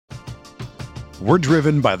We're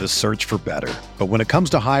driven by the search for better. But when it comes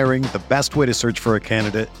to hiring, the best way to search for a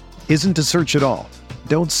candidate isn't to search at all.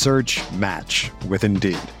 Don't search, match with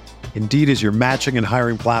Indeed. Indeed is your matching and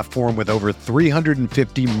hiring platform with over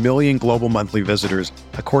 350 million global monthly visitors,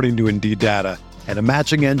 according to Indeed data, and a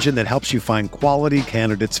matching engine that helps you find quality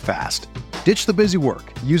candidates fast. Ditch the busy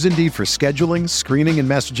work. Use Indeed for scheduling, screening, and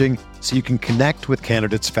messaging so you can connect with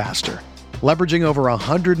candidates faster. Leveraging over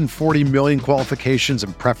 140 million qualifications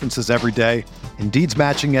and preferences every day, Indeed's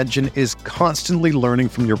matching engine is constantly learning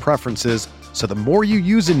from your preferences, so the more you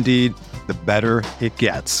use Indeed, the better it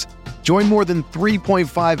gets. Join more than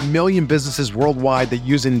 3.5 million businesses worldwide that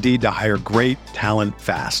use Indeed to hire great talent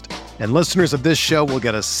fast. And listeners of this show will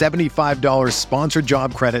get a $75 sponsored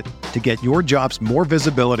job credit to get your jobs more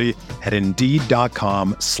visibility at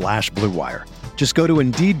Indeed.com/Blue Wire. Just go to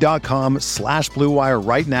Indeed.com/Blue Wire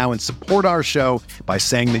right now and support our show by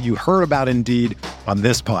saying that you heard about Indeed on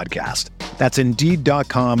this podcast. That's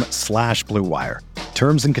Indeed.com/Blue Wire.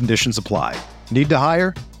 Terms and conditions apply. Need to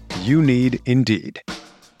hire? You need Indeed.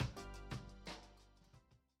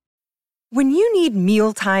 When you need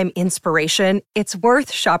mealtime inspiration, it's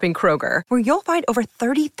worth shopping Kroger, where you'll find over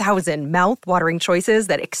 30,000 mouth-watering choices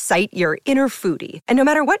that excite your inner foodie. And no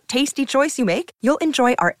matter what tasty choice you make, you'll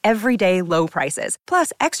enjoy our everyday low prices,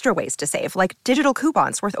 plus extra ways to save, like digital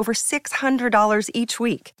coupons worth over $600 each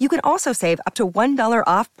week. You can also save up to $1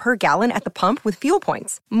 off per gallon at the pump with fuel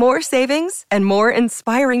points. More savings and more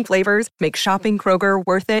inspiring flavors make shopping Kroger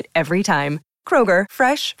worth it every time. Kroger,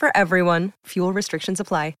 fresh for everyone. Fuel restrictions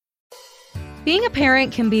apply. Being a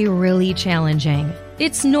parent can be really challenging.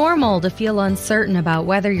 It's normal to feel uncertain about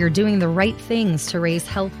whether you're doing the right things to raise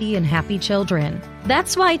healthy and happy children.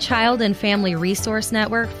 That's why Child and Family Resource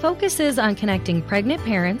Network focuses on connecting pregnant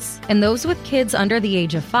parents and those with kids under the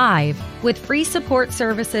age of 5 with free support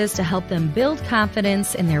services to help them build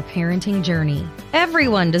confidence in their parenting journey.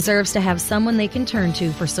 Everyone deserves to have someone they can turn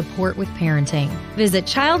to for support with parenting. Visit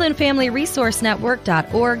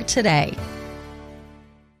childandfamilyresourcenetwork.org today.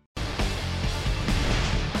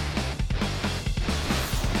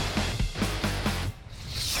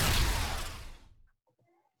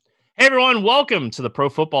 Hey everyone, welcome to the Pro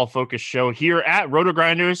Football Focus show here at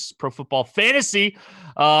RotoGrinders Pro Football Fantasy.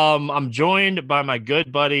 I'm joined by my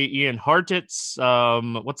good buddy Ian Hartitz.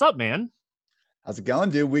 What's up, man? How's it going,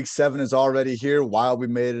 dude? Week 7 is already here. While we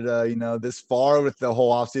made it, this far with the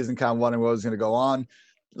whole offseason, kind of wondering what was going to go on. A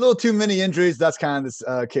little too many injuries. That's kind of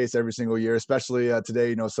the case every single year, especially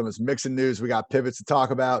today. Some of this mixing news. We got pivots to talk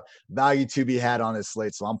about, value to be had on this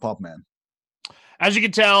slate. So I'm pumped, man. As you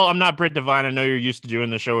can tell, I'm not Britt Devine. I know you're used to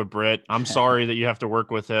doing the show with Britt. I'm sorry that you have to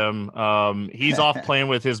work with him. He's off playing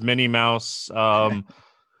with his Minnie Mouse. I'm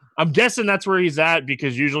guessing that's where he's at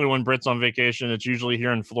because usually when Britt's on vacation, it's usually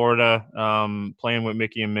here in Florida playing with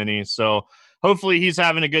Mickey and Minnie. So hopefully he's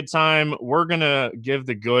having a good time. We're going to give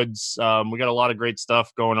the goods. We got a lot of great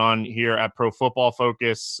stuff going on here at Pro Football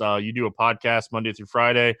Focus. You do a podcast Monday through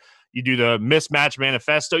Friday. You do the Mismatch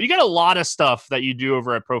Manifesto. You got a lot of stuff that you do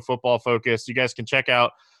over at Pro Football Focus. You guys can check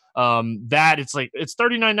out that. It's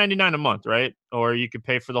 $39.99 a month, right? Or you could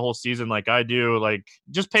pay for the whole season like I do. Like,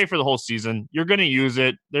 just pay for the whole season. You're going to use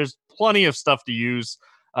it. There's plenty of stuff to use.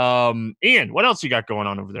 Ian, what else you got going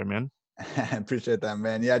on over there, man? I appreciate that,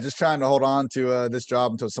 man. Yeah, just trying to hold on to this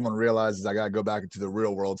job until someone realizes I got to go back into the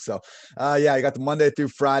real world. So, you got the Monday through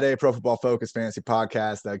Friday Pro Football Focus Fantasy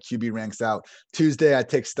Podcast. QB ranks out. Tuesday, I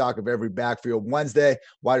take stock of every backfield. Wednesday,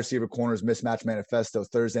 wide receiver corners, Mismatch Manifesto.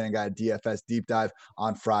 Thursday, I got a DFS deep dive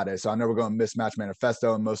on Friday. So I know we're going Mismatch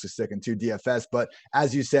Manifesto and mostly sticking to DFS. But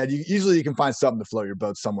as you said, you can find something to float your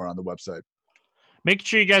boat somewhere on the website. Make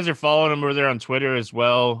sure you guys are following him over there on Twitter as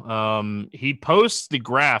well. He posts the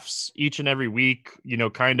graphs each and every week,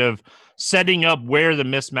 kind of setting up where the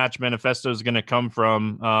Mismatch Manifesto is going to come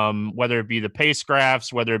from, whether it be the pace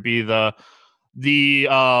graphs, whether it be the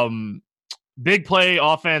big play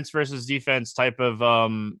offense versus defense type of,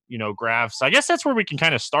 graphs. I guess that's where we can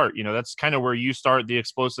kind of start. That's kind of where you start the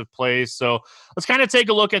explosive plays. So let's kind of take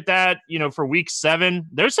a look at that, for week 7.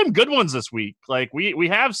 There's some good ones this week. Like we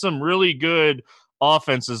have some really good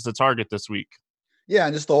offenses to target this week. Yeah,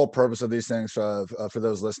 and just the whole purpose of these things for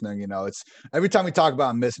those listening, it's every time we talk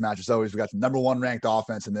about a mismatch, it's always we got the number 1 ranked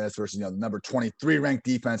offense in this versus the number 23 ranked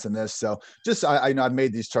defense in this. So just I've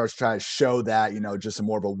made these charts to try to show that just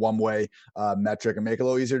more of a one-way metric and make it a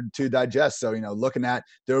little easier to digest. So looking at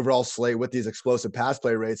the overall slate with these explosive pass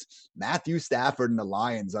play rates, Matthew Stafford and the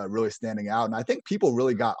Lions really standing out, and I think people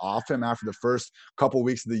really got off him after the first couple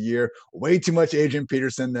weeks of the year. Way too much Adrian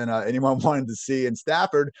Peterson than anyone wanted to see, and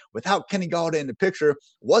Stafford without Kenny Galladay in the picture. picture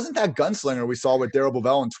wasn't that gunslinger we saw with Darrell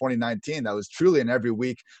Bevell in 2019. That was truly an every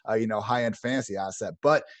week, high-end fantasy asset.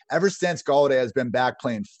 But ever since Golladay has been back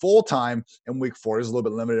playing full-time in week 4, he's a little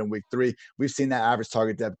bit limited in week 3, we've seen that average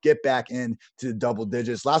target depth get back into the double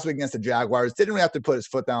digits. Last week against the Jaguars, didn't really have to put his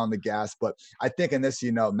foot down on the gas, but I think in this,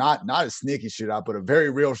 not a sneaky shootout, but a very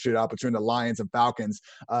real shootout between the Lions and Falcons,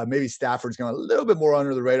 maybe Stafford's going a little bit more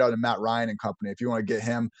under the radar than Matt Ryan and company. If you want to get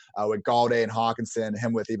him with Golladay and Hawkinson,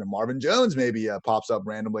 him with even Marvin Jones maybe pops up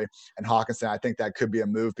randomly, and Hawkinson, I think that could be a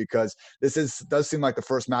move because does seem like the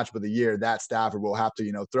first matchup of the year that Stafford will have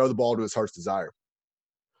to, throw the ball to his heart's desire.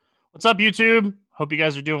 What's up, YouTube? Hope you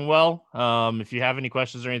guys are doing well. If you have any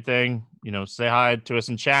questions or anything, say hi to us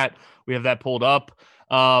in chat. We have that pulled up.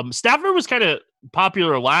 Stafford was kind of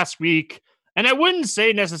popular last week, and I wouldn't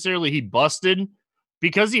say necessarily he busted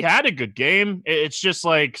because he had a good game. It's just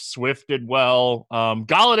like Swift did well.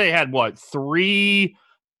 Golladay had 3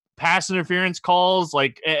 pass interference calls,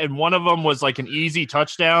 and one of them was like an easy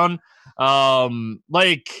touchdown. So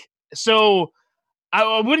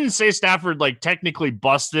I wouldn't say Stafford technically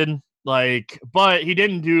busted, but he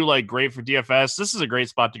didn't do great for DFS. This is a great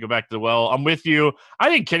spot to go back to the well. I'm with you. I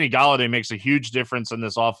think Kenny Golladay makes a huge difference in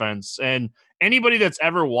this offense, and anybody that's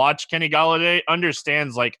ever watched Kenny Golladay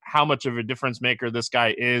understands how much of a difference maker this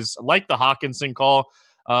guy is. Like the Hawkinson call.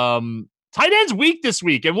 Tight end's weak this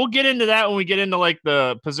week, and we'll get into that when we get into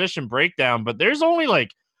the position breakdown, but there's only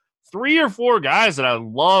 3 or 4 guys that I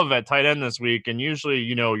love at tight end this week. And usually,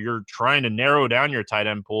 you're trying to narrow down your tight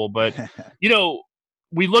end pool, but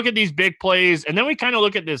we look at these big plays and then we kind of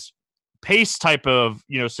look at this pace type of,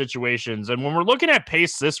 situations. And when we're looking at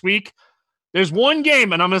pace this week, there's one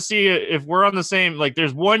game, and I'm going to see if we're on the same,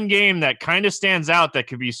 there's one game that kind of stands out that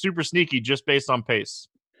could be super sneaky just based on pace.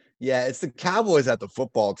 Yeah, it's the Cowboys at the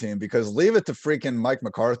football team, because leave it to freaking Mike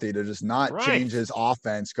McCarthy to just not change his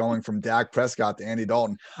offense going from Dak Prescott to Andy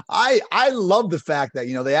Dalton. I love the fact that,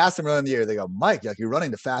 they asked him earlier in the year, they go, Mike, you're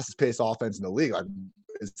running the fastest paced offense in the league.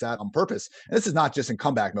 Is that on purpose? And this is not just in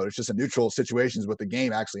comeback mode. It's just in neutral situations with the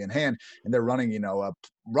game actually in hand. And they're running,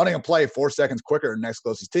 running a play 4 seconds quicker than next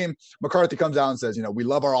closest team. McCarthy comes out and says, we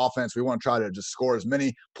love our offense. We want to try to just score as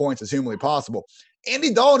many points as humanly possible.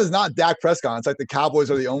 Andy Dalton is not Dak Prescott. It's like the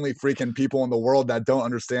Cowboys are the only freaking people in the world that don't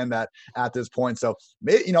understand that at this point. So,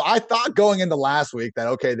 I thought going into last week that,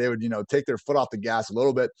 okay, they would, take their foot off the gas a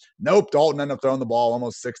little bit. Nope. Dalton ended up throwing the ball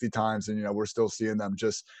almost 60 times. And, we're still seeing them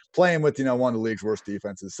just playing with, one of the league's worst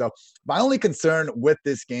defenses. So my only concern with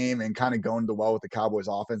this game and kind of going to well with the Cowboys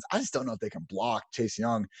offense, I just don't know if they can block Chase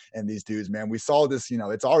Young and these dudes, man. We saw this,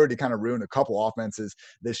 it's already kind of ruined a couple offenses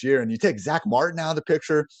this year. And you take Zach Martin out of the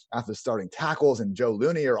picture after starting tackles, and Joe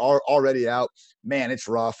Looney are already out. Man, it's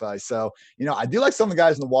rough. So, I do like some of the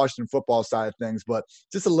guys in the Washington football side of things, but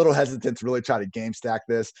just a little hesitant to really try to game stack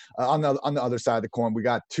this. On the other side of the coin, we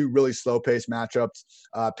got 2 really slow-paced matchups.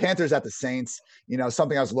 Panthers at the Saints,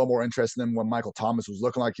 something I was a little more interested in when Michael Thomas was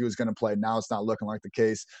looking like he was going to play. Now it's not looking like the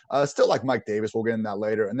case. Still like Mike Davis. We'll get into that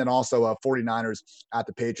later. And then also 49ers at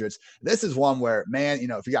the Patriots. This is one where, man,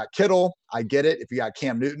 if you got Kittle, I get it. If you got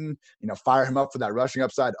Cam Newton, fire him up for that rushing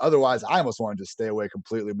upside. Otherwise, I almost want to just stay away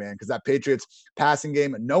completely, man, because that Patriots passing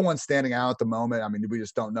game, no one's standing out at the moment. I mean, we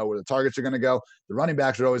just don't know where the targets are going to go. The running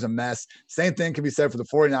backs are always a mess. Same thing can be said for the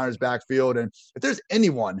 49ers backfield. And if there's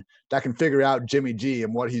anyone that can figure out Jimmy G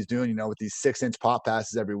and what he's doing, with these 6-inch pop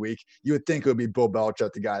passes every week, you would think it would be Bill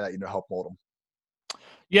Belichick, the guy that, helped mold him.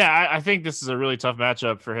 Yeah, I think this is a really tough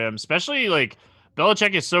matchup for him, especially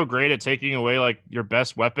Belichick is so great at taking away your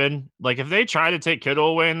best weapon. If they try to take Kittle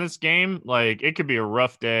away in this game, it could be a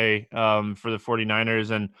rough day for the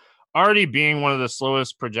 49ers. And already being one of the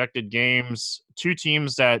slowest projected games, 2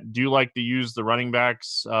 teams that do like to use the running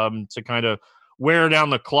backs to kind of wear down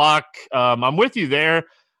the clock. I'm with you there.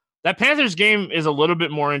 That Panthers game is a little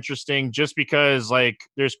bit more interesting just because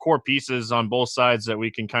there's core pieces on both sides that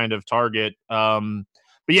we can kind of target.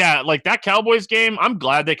 But yeah, that Cowboys game, I'm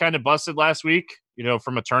glad they kind of busted last week,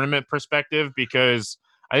 from a tournament perspective, because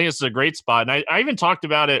I think it's a great spot. And I even talked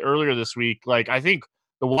about it earlier this week. I think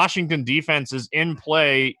the Washington defense is in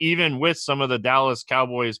play, even with some of the Dallas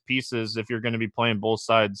Cowboys pieces, if you're going to be playing both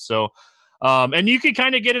sides. So, and you can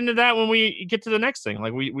kind of get into that when we get to the next thing.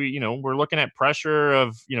 We're looking at pressure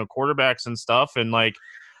of, quarterbacks and stuff. And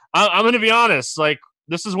I'm going to be honest,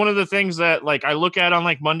 this is one of the things that I look at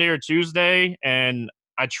on Monday or Tuesday, and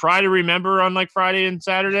I try to remember on Friday and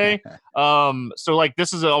Saturday. So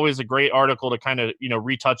this is always a great article to kind of,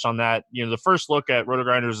 retouch on that. The first look at Roto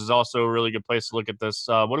Grinders is also a really good place to look at this.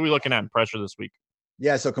 What are we looking at in pressure this week?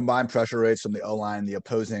 Yeah, so combined pressure rates from the O-line, the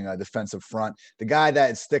opposing defensive front. The guy that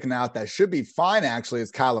is sticking out that should be fine, actually,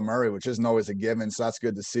 is Kyler Murray, which isn't always a given, so that's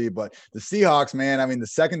good to see. But the Seahawks, man, I mean, the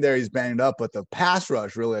secondary is banged up, but the pass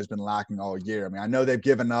rush really has been lacking all year. I mean, I know they've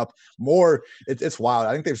given up more. It's wild.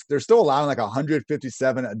 I think they're still allowing like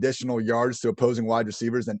 157 additional yards to opposing wide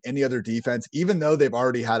receivers than any other defense, even though they've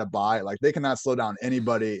already had a bye. Like, they cannot slow down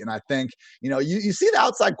anybody. And I think, you see the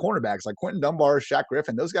outside cornerbacks like Quentin Dunbar, Shaq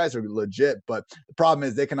Griffin. Those guys are legit, but the problem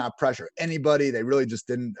is they cannot pressure anybody. They really just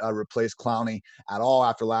didn't replace Clowney at all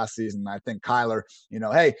after last season. I think Kyler,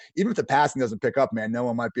 hey, even if the passing doesn't pick up, man, no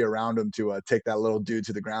one might be around him to take that little dude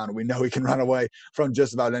to the ground. And we know he can run away from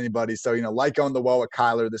just about anybody. So, like going the well with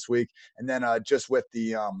Kyler this week. And then just with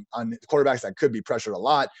the on quarterbacks that could be pressured a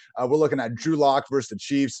lot, we're looking at Drew Lock versus the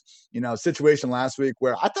Chiefs, situation last week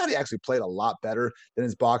where I thought he actually played a lot better than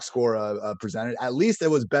his box score presented. At least it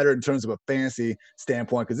was better in terms of a fantasy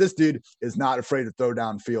standpoint, because this dude is not afraid to throw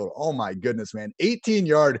downfield. Oh my goodness, man.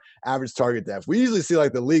 18-yard average target depth. We usually see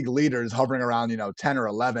like the league leaders hovering around, 10 or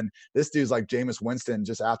 11. This dude's like Jameis Winston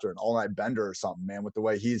just after an all-night bender or something, man, with the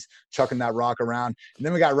way he's chucking that rock around. And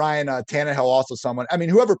then we got Ryan Tannehill, also someone. I mean,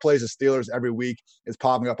 whoever plays the Steelers every week is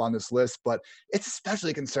popping up on this list, but it's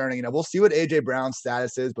especially concerning. We'll see what A.J. Brown's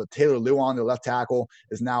status is, but Taylor Lewan, the left tackle,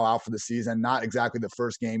 is now out for the season. Not exactly the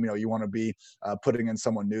first game, you want to be putting in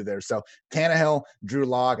someone new there. So Tannehill, Drew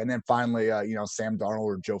Lock, and then finally, Sam Darnold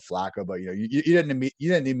or Joe Flacco. But you didn't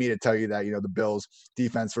need me to tell you that the Bills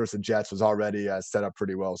defense versus the Jets was already set up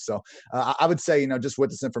pretty well. So I would say just with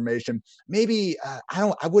this information, maybe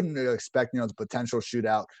I wouldn't expect the potential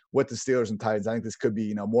shootout with the Steelers and Titans. I think this could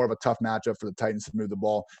be more of a tough matchup for the Titans to move the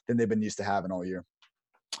ball than they've been used to having all year.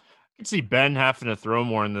 I can see Ben having to throw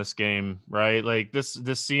more in this game, right? Like this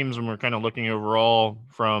seems, when we're kind of looking overall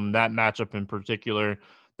from that matchup in particular,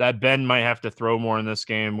 that Ben might have to throw more in this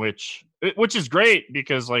game, which is great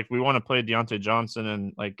because like we want to play Deontay Johnson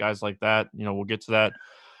and like guys like that. We'll get to that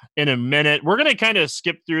in a minute. We're going to kind of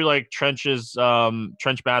skip through like trench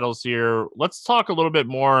battles here. Let's talk a little bit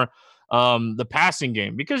more the passing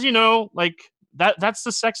game, because like that's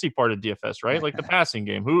the sexy part of DFS, right? Like the passing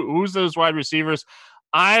game. Who's those wide receivers?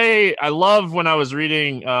 I love when I was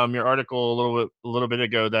reading your article a little bit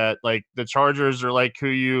ago that like the Chargers are like who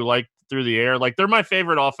you like through the air. Like they're my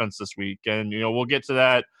favorite offense this week, and we'll get to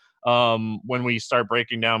that when we start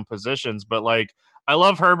breaking down positions. But like I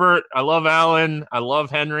love Herbert, I love Allen, I love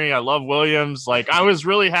Henry, I love Williams. Like I was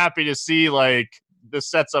really happy to see like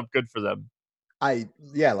this sets up good for them. Like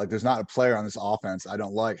there's not a player on this offense I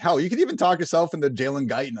don't like. Hell, you could even talk yourself into Jalen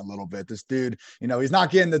Guyton a little bit. This dude, he's not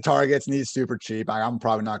getting the targets and he's super cheap. I'm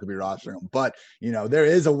probably not going to be rostering him, but there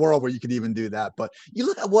is a world where you could even do that. But you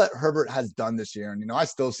look at what Herbert has done this year, and I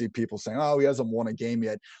still see people saying, "Oh, he hasn't won a game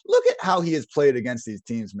yet." Look at how he has played against these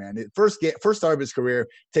teams, man. First start of his career,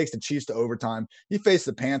 takes the Chiefs to overtime. He faced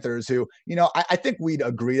the Panthers, who I think we'd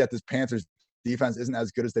agree that this Panthers defense isn't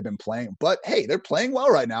as good as they've been playing, but hey, they're playing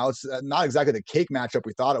well right now. It's not exactly the cake matchup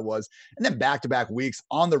we thought it was. And then back-to-back weeks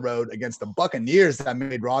on the road against the Buccaneers that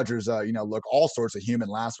made Rodgers, look all sorts of human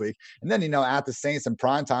last week. And then, at the Saints in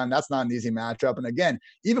prime time, that's not an easy matchup. And again,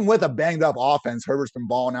 even with a banged up offense, Herbert's been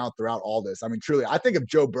balling out throughout all this. I mean, truly, I think if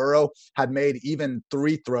Joe Burrow had made even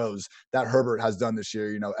 3 throws that Herbert has done this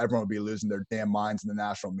year, everyone would be losing their damn minds in the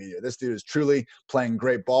national media. This dude is truly playing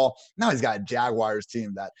great ball. Now he's got a Jaguars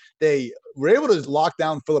team that they were able to lock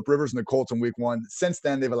down Phillip Rivers and the Colts in week 1. Since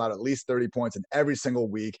then, they've allowed at least 30 points in every single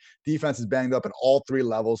week. Defense is banged up at all 3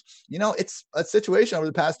 levels. It's a situation over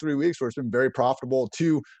the past 3 weeks where it's been very profitable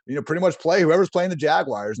to, pretty much play whoever's playing the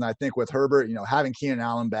Jaguars. And I think with Herbert, having Keenan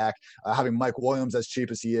Allen back, having Mike Williams as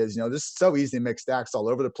cheap as he is, this is so easy to make stacks all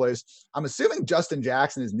over the place. I'm assuming Justin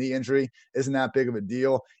Jackson, his knee injury, isn't that big of a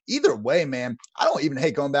deal. Either way, man, I don't even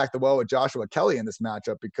hate going back to well with Joshua Kelly in this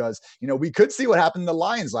matchup because, we could see what happened to the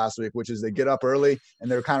Lions last week, which is they get up early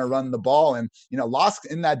and they're kind of running the ball and, lost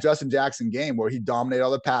in that Justin Jackson game where he dominated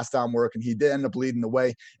all the pass down work and he did end up leading the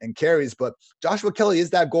way in carries. But Joshua Kelly is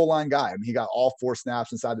that goal line guy. I mean, he got all 4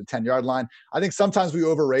 snaps inside the 10-yard line. I think sometimes we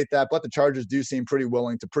overrate that, but the Chargers do seem pretty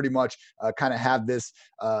willing to pretty much kind of have this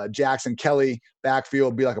Jackson Kelly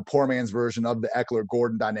backfield be like a poor man's version of the Eckler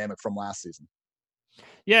Gordon dynamic from last season.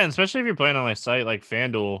 Yeah, and especially if you're playing on a site like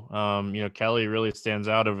FanDuel, Kelly really stands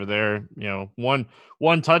out over there.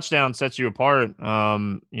 One touchdown sets you apart.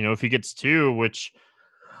 If he gets 2, which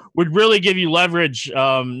would really give you leverage,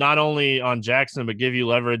 not only on Jackson, but give you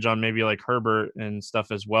leverage on maybe like Herbert and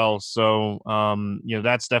stuff as well. So,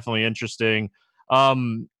 that's definitely interesting.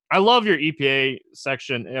 I love your EPA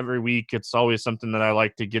section every week. It's always something that I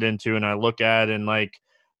like to get into and I look at and like,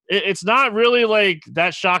 it's not really like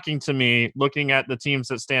that shocking to me looking at the teams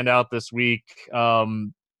that stand out this week,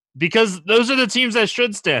 because those are the teams that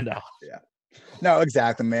should stand out. Yeah. No,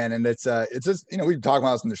 exactly, man. And it's just, we've been talking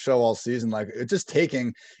about this in the show all season. Like, it's just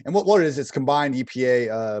taking, and what it is, it's combined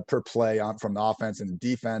EPA per play from the offense and the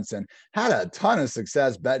defense, and had a ton of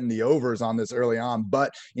success betting the overs on this early on.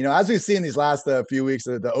 But, as we've seen these last few weeks,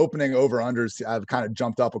 the opening over unders have kind of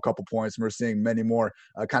jumped up a couple points, and we're seeing many more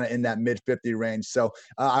kind of in that mid 50 range. So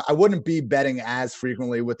I wouldn't be betting as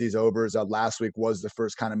frequently with these overs. Last week was the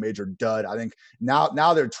first kind of major dud. I think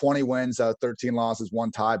now they're 20 wins, 13 losses, 1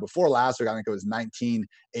 tie. Before last week, I think it was 19,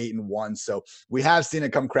 8-1. So we have seen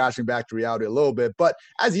it come crashing back to reality a little bit. But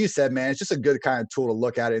as you said, man, it's just a good kind of tool to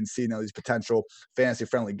look at it and see, these potential fantasy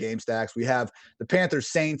friendly game stacks. We have the Panthers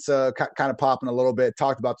Saints kind of popping a little bit,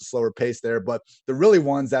 talked about the slower pace there, but the really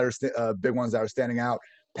ones that are big ones that are standing out: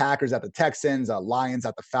 Packers at the Texans, Lions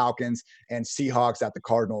at the Falcons, and Seahawks at the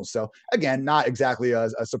Cardinals. So again, not exactly a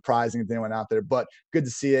surprising to anyone out there, but good to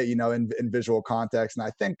see it, in visual context. And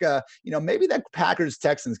I think, maybe that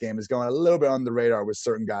Packers-Texans game is going a little bit on the radar with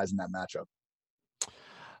certain guys in that matchup.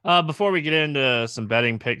 Before we get into some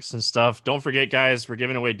betting picks and stuff, don't forget, guys, we're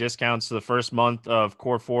giving away discounts to the first month of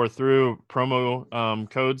Core 4 through promo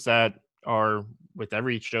codes that are with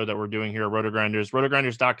every show that we're doing here at RotoGrinders,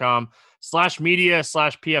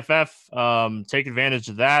 rotogrinders.com/media/PFF. Take advantage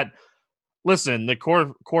of that. Listen, the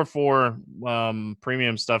Core 4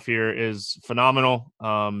 premium stuff here is phenomenal.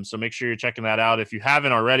 So make sure you're checking that out. If you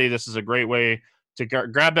haven't already, this is a great way to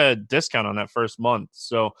grab a discount on that first month.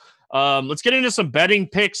 So let's get into some betting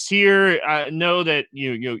picks here. I know that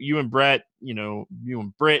you and Brett, you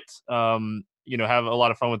and Britt, have a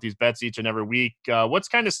lot of fun with these bets each and every week. What's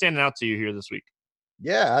kind of standing out to you here this week?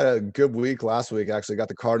 Yeah, I had a good week last week. Actually got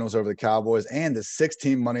the Cardinals over the Cowboys and the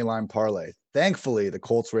 6-team money line parlay. Thankfully, the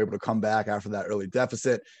Colts were able to come back after that early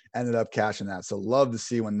deficit, ended up cashing that. So love to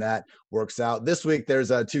see when that works out. This week,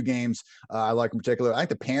 there's 2 games I like in particular. I think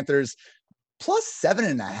the Panthers plus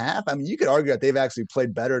 7.5. I mean, you could argue that they've actually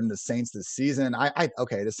played better than the Saints this season.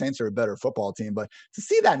 Okay, the Saints are a better football team, but to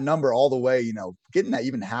see that number all the way, getting that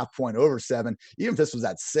even half point over 7, even if this was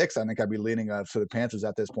at 6, I think I'd be leaning for the Panthers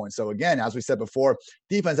at this point. So again, as we said before,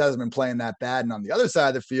 defense hasn't been playing that bad. And on the other side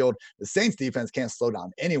of the field, the Saints defense can't slow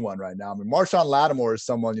down anyone right now. I mean, Marshawn Lattimore is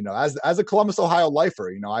someone, as a Columbus, Ohio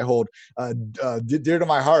lifer, I hold dear to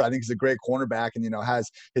my heart. I think he's a great cornerback and,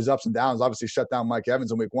 has his ups and downs. Obviously shut down Mike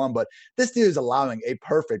Evans in week 1, but this dude is allowing a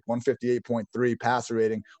perfect 158.3 passer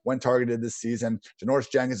rating when targeted this season.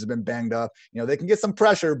 Janoris Jenkins has been banged up. They can get some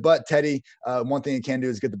pressure, but Teddy, one thing he can do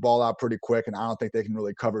is get the ball out pretty quick, and I don't think they can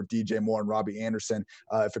really cover DJ Moore and Robbie Anderson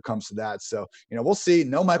if it comes to that. So, we'll see.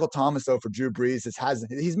 No Michael Thomas, though, for Drew Brees.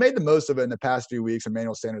 He's made the most of it in the past few weeks.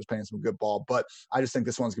 Emmanuel Sanders playing some good ball, but I just think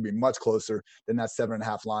this one's going to be much closer than that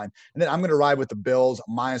 7.5 line. And then I'm going to ride with the Bills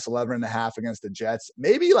minus 11.5 against the Jets.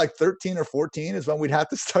 Maybe like 13 or 14 is when we'd have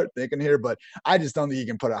to start thinking here, but I just don't think you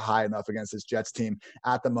can put it high enough against this Jets team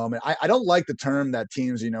at the moment. I don't like the term that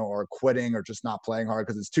teams, are quitting or just not playing hard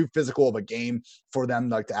because it's too physical of a game for them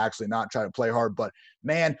to actually not try to play hard. But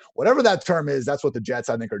man, whatever that term is, that's what the Jets,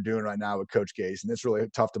 I think, are doing right now with Coach Gase. And it's really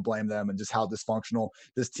tough to blame them and just how dysfunctional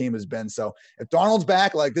this team has been. So if Darnold's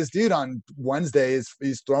back, like this dude on Wednesday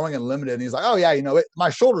he's throwing unlimited and he's like, oh yeah, my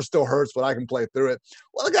shoulder still hurts, but I can play through it.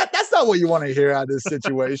 Well, that's not what you want to hear out of this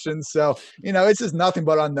situation. So, it's just nothing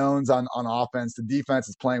but unknowns on offense. The defense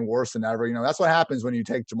is playing worse than ever. That's what happens when you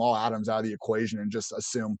take Jamal Adams out of the equation and just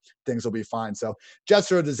assume things will be fine. So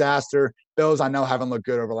Jets are a disaster. Bills, I know, haven't looked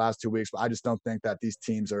good over the last 2 weeks, but I just don't think that these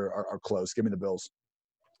teams are close. Give me the Bills.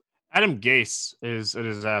 Adam Gase is a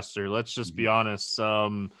disaster. Let's just be honest.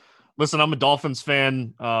 Listen, I'm a Dolphins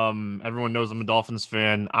fan. Everyone knows I'm a Dolphins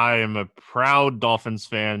fan. I am a proud Dolphins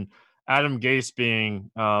fan. Adam Gase being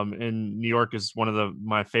in New York is one of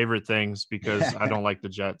my favorite things because I don't like the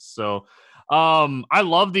Jets. So I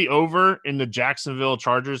love the over in the Jacksonville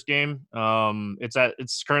Chargers game.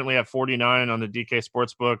 It's currently at 49 on the DK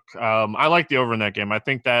Sportsbook. I like the over in that game. I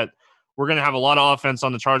think that we're going to have a lot of offense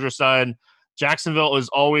on the Chargers side. Jacksonville is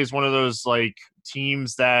always one of those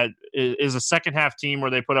teams that is a second half team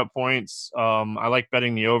where they put up points. I like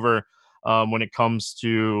betting the over when it comes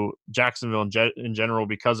to Jacksonville in general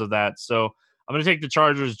because of that. So I'm going to take the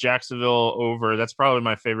Chargers Jacksonville over. That's probably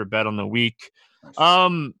my favorite bet on the week.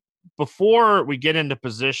 Nice. Before we get into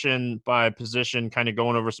position by position, kind of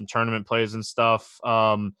going over some tournament plays and stuff,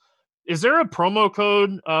 is there a promo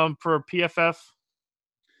code for PFF?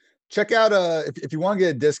 check out if you want to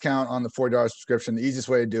get a discount on the $40 subscription, the easiest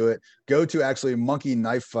way to do it, go to actually Monkey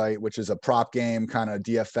Knife Fight, which is a prop game kind of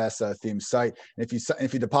DFS themed site. And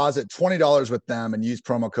if you deposit $20 with them and use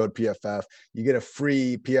promo code PFF, you get a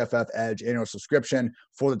free PFF Edge annual subscription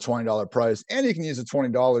for the $20 price, and you can use the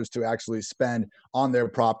 $20 to actually spend on their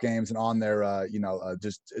prop games and on their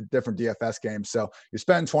just different DFS games. So you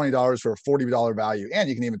spend $20 for a $40 value, and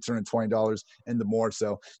you can even turn in $20 into more.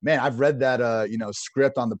 So man, I've read that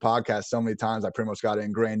script on the podcast so many times, I pretty much got it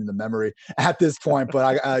ingrained in the memory at this point.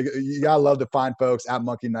 But you gotta love to find folks at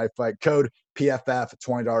Monkey Knife Fight. Code PFF,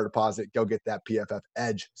 $20 deposit. Go get that PFF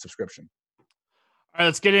Edge subscription. All right,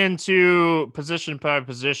 let's get into position by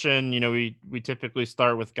position. We typically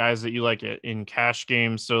start with guys that you like in cash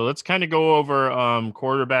games. So let's kind of go over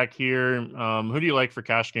quarterback here. Who do you like for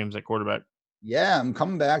cash games at quarterback? Yeah, I'm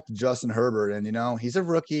coming back to Justin Herbert, and he's a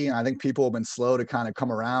rookie, and I think people have been slow to kind of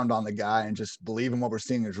come around on the guy and just believe in what we're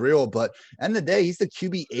seeing is real. But end of the day, he's the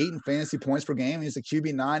QB 8 in fantasy points per game. He's the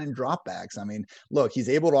QB 9 in dropbacks. I mean, look, he's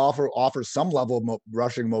able to offer some level of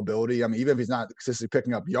rushing mobility. I mean, even if he's not consistently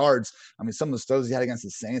picking up yards, I mean, some of the throws he had against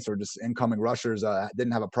the Saints were just incoming rushers.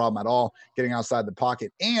 Didn't have a problem at all getting outside the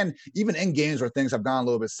pocket. And even in games where things have gone a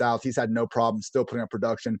little bit south, he's had no problem still putting up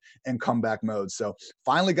production in comeback mode. So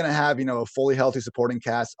finally going to have a fully healthy supporting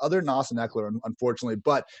cast other than Austin Eckler, unfortunately.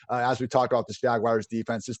 But as we talked about, this Jaguars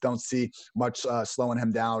defense, just don't see much slowing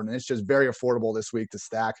him down. And it's just very affordable this week to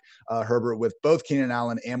stack Herbert with both Keenan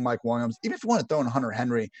Allen and Mike Williams. Even if you want to throw in Hunter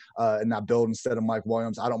Henry in that build instead of Mike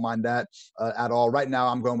Williams, I don't mind that at all. Right now,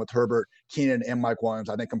 I'm going with Herbert, Keenan, and Mike Williams.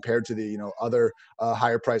 I think compared to the other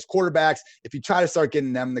higher priced quarterbacks, if you try to start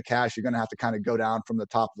getting them the cash, you're going to have to kind of go down from the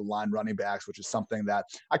top of the line running backs, which is something that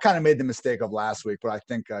I kind of made the mistake of last week. But I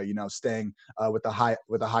think staying with the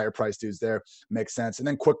higher price dudes there makes sense. And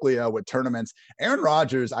then quickly with tournaments, Aaron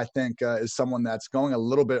Rodgers, I think is someone that's going a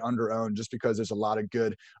little bit under owned just because there's a lot of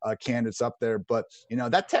good candidates up there. But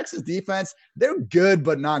that Texas defense, they're good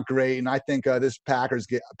but not great. And I think this Packers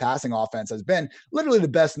passing offense has been literally the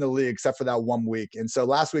best in the league except for that 1 week. And so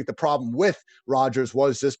last week the problem with Rodgers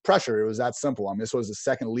was just pressure. It was that simple. I mean, this was the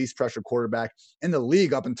second least pressure quarterback in the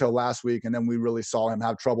league up until last week, and then we really saw him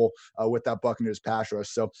have trouble with that Buccaneers pass rush.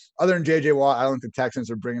 So other than JJ Watt, I don't think the Texans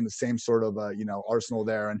are bringing the same sort of arsenal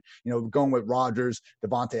there. And going with Rodgers,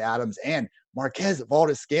 Devontae Adams, and Marquez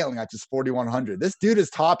Valdes-Scantling at just 4,100. This dude is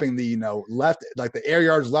topping the left, like the air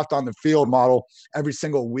yards left on the field model every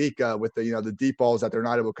single week with the deep balls that they're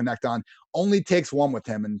not able to connect on. Only takes one with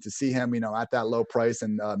him, and to see him at that low price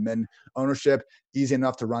and min ownership, easy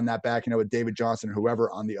enough to run that back with David Johnson or whoever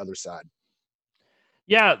on the other side.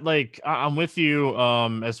 Yeah, I'm with you.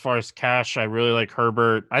 As far as cash, I really like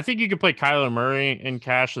Herbert. I think you could play Kyler Murray in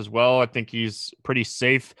cash as well. I think he's pretty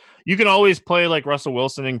safe. You can always play like Russell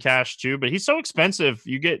Wilson in cash too, but he's so expensive.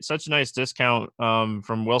 You get such a nice discount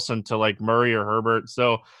from Wilson to like Murray or Herbert.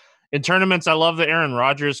 So in tournaments, I love the Aaron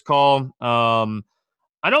Rodgers call.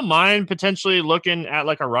 I don't mind potentially looking at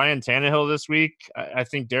like a Ryan Tannehill this week. I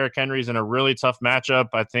think Derrick Henry's in a really tough matchup.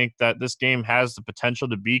 I think that this game has the potential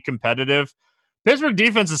to be competitive. Pittsburgh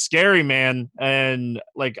defense is scary, man. And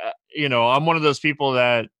I'm one of those people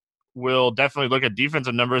that will definitely look at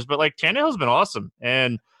defensive numbers, but like Tannehill's been awesome.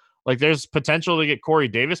 And like there's potential to get Corey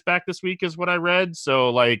Davis back this week is what I read.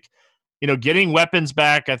 So getting weapons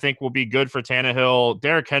back, I think will be good for Tannehill.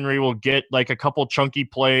 Derrick Henry will get like a couple chunky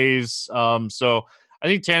plays. So I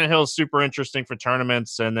think Tannehill is super interesting for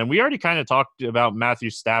tournaments. And then we already kind of talked about Matthew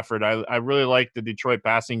Stafford. I really like the Detroit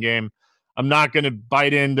passing game. I'm not going to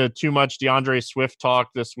bite into too much DeAndre Swift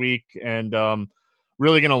talk this week, and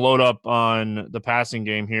really going to load up on the passing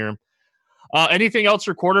game here. Anything else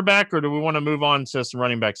for quarterback, or do we want to move on to some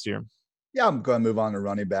running backs here? Yeah, I'm going to move on to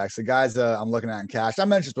running backs. The guys I'm looking at in cash, I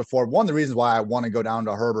mentioned this before. One of the reasons why I want to go down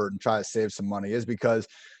to Herbert and try to save some money is because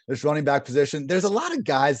this running back position, there's a lot of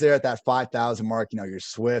guys there at that 5,000 mark. Your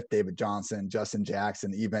Swift, David Johnson, Justin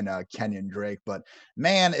Jackson, even Kenyon Drake. But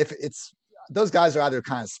man, if it's those guys are either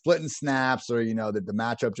kind of splitting snaps or, the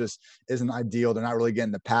matchup just isn't ideal. They're not really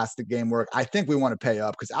getting the pass the game work. I think we want to pay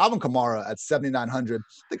up because Alvin Kamara at 7,900,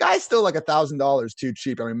 the guy's still like $1,000 too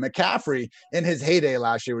cheap. I mean, McCaffrey in his heyday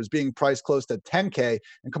last year was being priced close to 10K,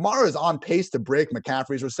 and Kamara is on pace to break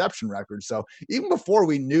McCaffrey's reception record. So even before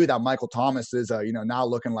we knew that Michael Thomas is, now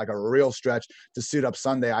looking like a real stretch to suit up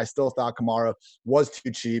Sunday, I still thought Kamara was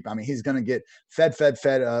too cheap. I mean, he's going to get fed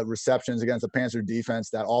receptions against a Panther defense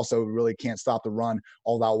that also really can't stop the run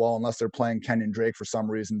all that well unless they're playing Kenyon Drake for some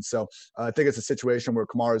reason. So I think it's a situation where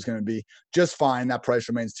Kamara is going to be just fine. That price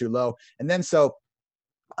remains too low. And then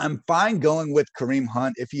I'm fine going with Kareem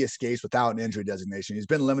Hunt if he escapes without an injury designation. He's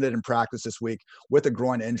been limited in practice this week with a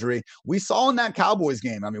groin injury. We saw in that Cowboys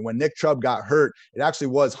game, I mean, when Nick Chubb got hurt, it actually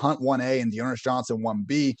was Hunt 1A and Dearness Johnson 1B.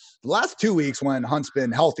 The last 2 weeks when Hunt's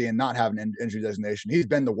been healthy and not having an injury designation, he's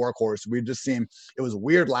been the workhorse. We've just seen it was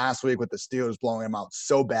weird last week with the Steelers blowing him out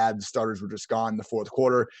so bad. The starters were just gone in the fourth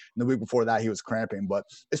quarter. And the week before that, he was cramping. But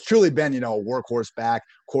it's truly been, a workhorse back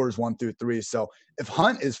quarters 1 through 3. So if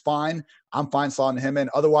Hunt is fine, I'm fine slotting him in.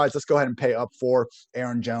 Otherwise, let's go ahead and pay up for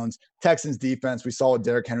Aaron Jones. Texans defense, we saw what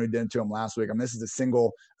Derrick Henry did to him last week. I mean, this is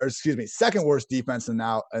the second worst defense in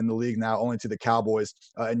the league now, only to the Cowboys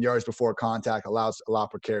in yards before contact allow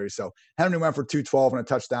per carry. So Henry went for 212 and a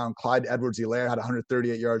touchdown. Clyde Edwards-Helaire had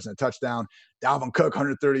 138 yards and a touchdown. Dalvin Cook,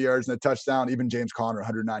 130 yards and a touchdown. Even James Conner,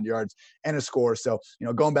 109 yards and a score. So,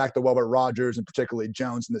 going back to Robert Rodgers and particularly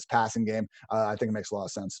Jones in this passing game, I think it makes a lot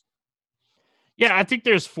of sense. Yeah, I think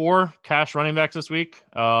there's 4 cash running backs this week.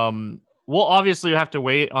 We'll obviously have to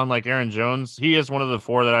wait on Aaron Jones. He is one of the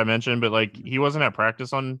 4 that I mentioned, but he wasn't at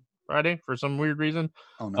practice on Friday for some weird reason.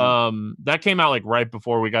 Oh, no. That came out right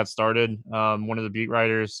before we got started. One of the beat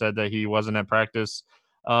writers said that he wasn't at practice.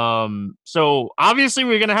 So obviously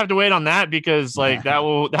we're gonna have to wait on that because that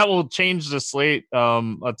will change the slate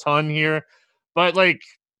a ton here. But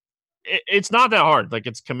it's not that hard.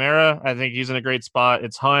 It's Kamara. I think he's in a great spot.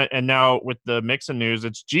 It's Hunt, and now with the Mixon news,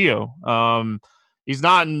 it's Gio. He's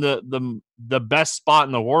not in the best spot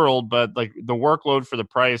in the world, but the workload for the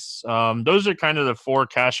price. Those are kind of the 4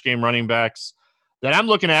 cash game running backs that I'm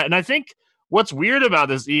looking at. And I think what's weird about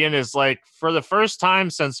this, Ian, is for the first time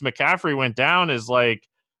since McCaffrey went down, is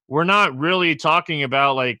we're not really talking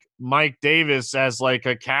about Mike Davis as a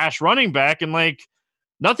cash running back, and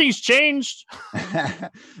nothing's changed.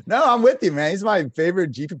 No, I'm with you, man. He's my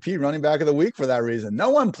favorite GPP running back of the week for that reason. No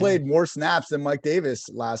one played more snaps than Mike Davis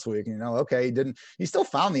last week. Okay, he still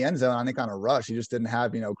found the end zone, I think, on a rush. He just didn't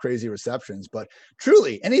have, crazy receptions. But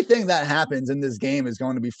truly, anything that happens in this game is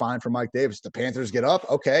going to be fine for Mike Davis. The Panthers get up,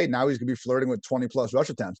 okay, now he's going to be flirting with 20-plus rush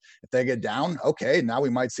attempts. If they get down, okay, now we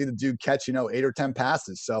might see the dude catch, 8 or 10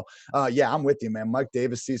 passes. So, yeah, I'm with you, man. Mike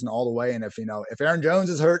Davis season all the way. And if Aaron Jones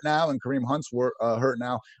is hurt now and Kareem Hunt's hurt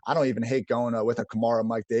now, I don't even hate going with a Kamara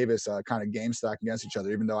Mike Davis kind of game stack against each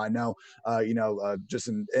other, even though I know, just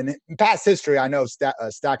in past history, I know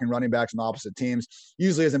stacking running backs on opposite teams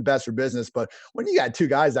usually isn't best for business. But when you got 2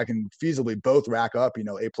 guys that can feasibly both rack up,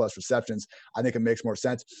 8+ receptions, I think it makes more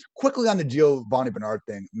sense. Quickly on the Giovanni Bernard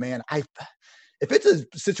thing, man, if it's a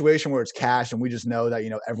situation where it's cash and we just know that,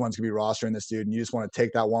 everyone's going to be rostering this dude and you just want to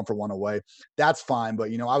take that 1-for-1 away, that's fine. But,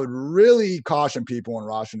 I would really caution people in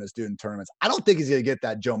rostering this dude in tournaments. I don't think he's going to get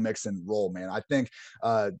that Joe Mixon role, man. I think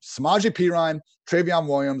Samaje Perine, Travion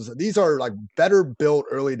Williams, these are better built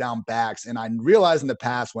early down backs. And I realized in the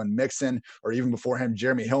past when Mixon, or even before him,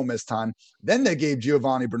 Jeremy Hill missed time, then they gave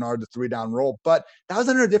Giovanni Bernard the 3-down role. But that was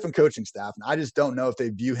under a different coaching staff. And I just don't know if they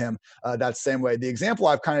view him that same way. The example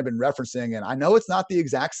I've kind of been referencing, and I know it's not the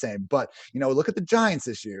exact same, but look at the Giants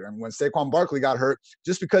this year. And when Saquon Barkley got hurt,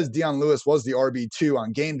 just because Dion Lewis was the RB2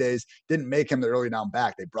 on game days didn't make him the early down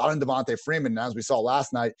back. They brought in Devontae Freeman, and as we saw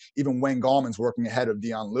last night, even Wayne Gallman's working ahead of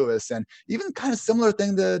Dion Lewis. And even kind of similar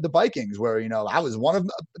thing to the Vikings, where I was one of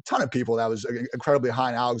a ton of people that was incredibly high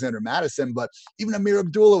in Alexander Mattison, but even Amir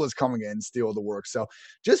Abdullah was coming in and steal the work. So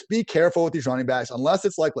just be careful with these running backs, unless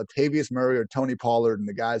it's Latavius Murray or Tony Pollard and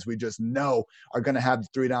the guys we just know are going to have the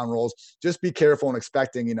 3-down roles. Just be careful and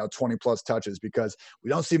expecting 20+ touches, because we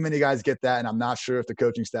don't see many guys get that, and I'm not sure if the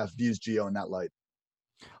coaching staff views Gio in that light.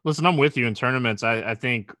 Listen, I'm with you in tournaments. I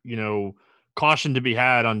think caution to be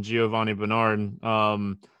had on Giovanni Bernard.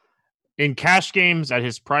 In cash games at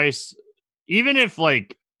his price, even if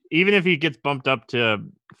he gets bumped up to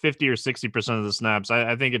 50 or 60% of the snaps,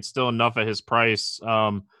 I think it's still enough at his price.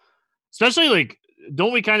 Especially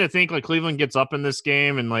don't we kind of think Cleveland gets up in this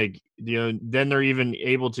game and then they're even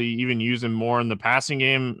able to even use him more in the passing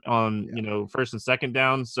game on, first and second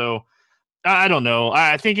down. So I don't know.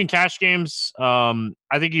 I think in cash games,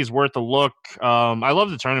 I think he's worth a look. I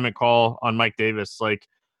love the tournament call on Mike Davis.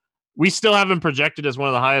 We still have him projected as one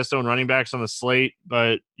of the highest owned running backs on the slate,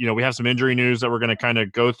 but we have some injury news that we're going to kind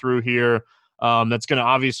of go through here. That's going to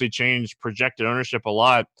obviously change projected ownership a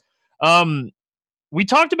lot. We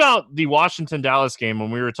talked about the Washington-Dallas game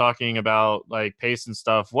when we were talking about pace and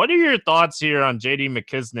stuff. What are your thoughts here on J.D.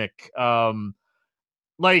 McKissic?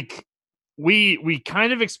 We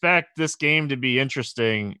kind of expect this game to be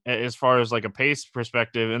interesting as far as a pace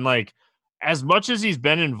perspective, and as much as he's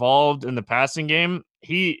been involved in the passing game,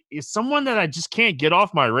 he is someone that I just can't get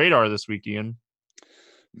off my radar this week, Ian.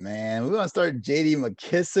 Man, we want to start J.D.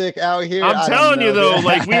 McKissic out here. I'm telling you, though,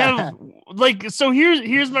 we have like, so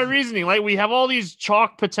here's my reasoning. Like, we have all these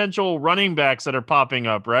chalk potential running backs that are popping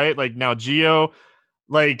up, right? Like now Gio,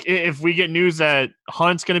 like if we get news that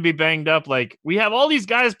Hunt's going to be banged up, like we have all these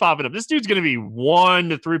guys popping up. This dude's going to be 1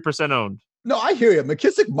 to 3% owned. No, I hear you.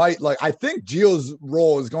 McKissic might I think Gio's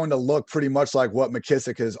role is going to look pretty much like what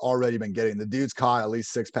McKissic has already been getting. The dude's caught at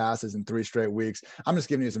least 6 passes in 3 straight weeks. I'm just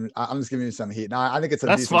giving you some heat. Now, I think it's a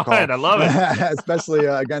decent fine. call. I love it. Especially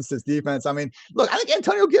against this defense. I mean, look, I think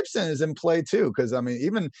Antonio Gibson is in play too. Cause I mean,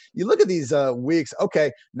 even you look at these weeks,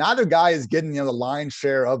 okay, neither guy is getting, the lion's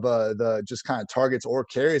share of the just kind of targets or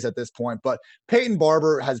carries at this point, but Peyton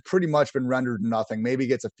Barber has pretty much been rendered nothing. Maybe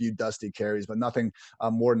gets a few dusty carries, but nothing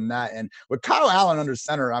more than that. And with Kyle Allen under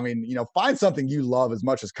center, I mean, find something you love as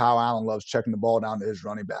much as Kyle Allen loves checking the ball down to his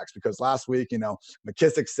running backs, because last week,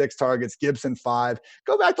 McKissic 6 targets, Gibson 5.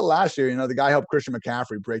 Go back to last year, the guy helped Christian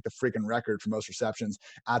McCaffrey break the freaking record for most receptions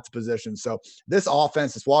at the position. So this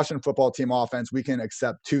offense, this Washington football team offense, we can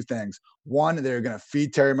accept 2 things. 1, they're going to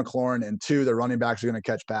feed Terry McLaurin, and 2, their running backs are going to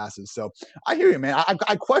catch passes. So I hear you, man.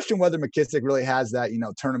 I question whether McKissic really has that,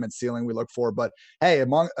 tournament ceiling we look for. But hey,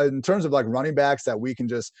 in terms of like running backs that we can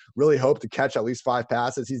just really hope to catch at least 5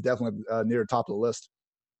 passes, he's definitely near the top of the list.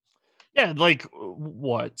 Yeah, like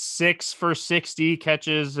what, 6 for 60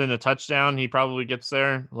 catches and a touchdown. He probably gets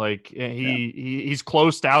there. Like he's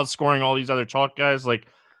close to outscoring all these other chalk guys. Like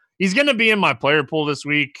he's going to be in my player pool this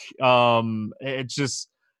week. It's just,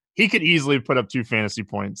 he could easily put up 2 fantasy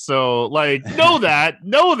points. So like, know that,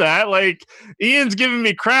 like Ian's giving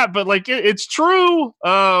me crap, but like it's true.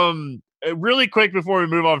 Really quick before we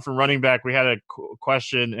move on from running back, we had a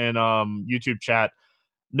question in YouTube chat.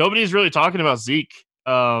 Nobody's really talking about Zeke.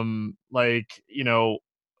 Even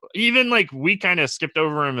like we kind of skipped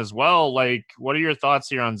over him as well. Like, what are your thoughts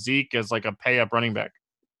here on Zeke as like a pay up running back?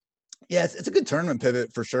 Yeah, it's a good tournament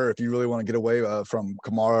pivot for sure if you really want to get away from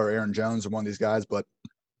Kamara or Aaron Jones or one of these guys, but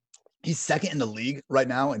he's second in the league right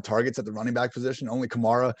now in targets at the running back position. Only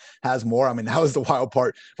Kamara has more. I mean, that was the wild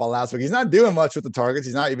part about last week. He's not doing much with the targets.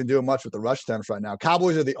 He's not even doing much with the rush attempts right now.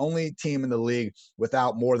 Cowboys are the only team in the league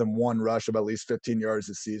without more than 1 rush of at least 15 yards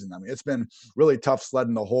this season. I mean, it's been really tough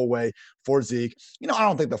sledding the whole way for Zeke. I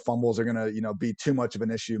don't think the fumbles are going to, be too much of an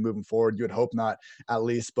issue moving forward. You would hope not, at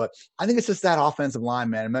least. But I think it's just that offensive line,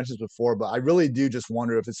 man. I mentioned this before, but I really do just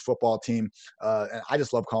wonder if this football team, and I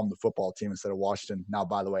just love calling them the football team instead of Washington. Now,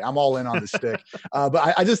 by the way, I'm all in on the stick.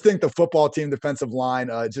 But I just think the football team defensive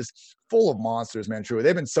line just full of monsters, man. Truly,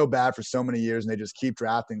 they've been so bad for so many years, and they just keep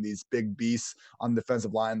drafting these big beasts on the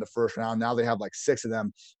defensive line in the first round. Now they have like 6 of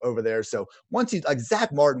them over there. So once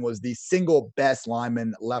Zach Martin was the single best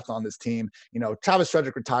lineman left on this team. Travis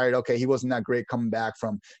Frederick retired. Okay, he wasn't that great coming back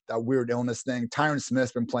from that weird illness thing. Tyron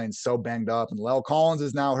Smith's been playing so banged up, and La'el Collins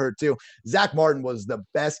is now hurt too. Zach Martin was the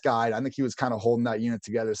best guy. I think he was kind of holding that unit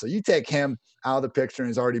together. So you take him out of the picture, and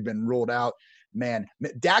he's already been ruled out. Man,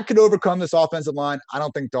 Dak could overcome this offensive line. I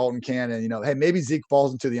don't think Dalton can. And, hey, maybe Zeke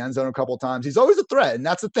falls into the end zone a couple of times. He's always a threat, and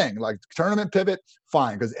that's the thing. Like, tournament pivot,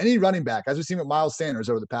 fine. Because any running back, as we've seen with Miles Sanders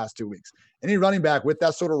over the past 2 weeks, any running back with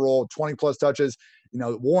that sort of role, 20-plus touches,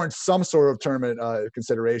 warrants some sort of tournament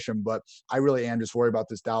consideration. But I really am just worried about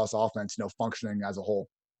this Dallas offense, functioning as a whole.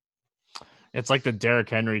 It's like the Derrick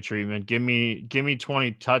Henry treatment. Give me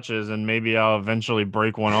 20 touches, and maybe I'll eventually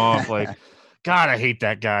break one off. Like, God, I hate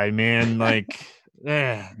that guy, man. Like,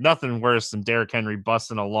 nothing worse than Derrick Henry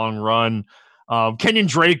busting a long run. Kenyon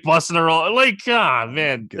Drake busting a run. Like,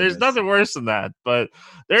 man, there's nothing worse than that. But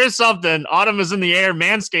there is something. Autumn is in the air.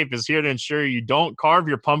 Manscaped is here to ensure you don't carve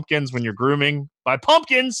your pumpkins when you're grooming. By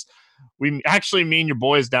pumpkins, we actually mean your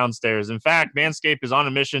boys downstairs. In fact, Manscaped is on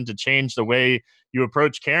a mission to change the way you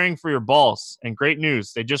approach caring for your balls. And great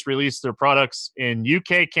news, they just released their products in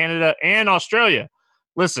UK, Canada, and Australia.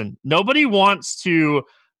 Listen, nobody wants to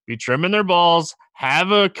be trimming their balls,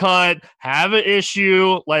 have a cut, have an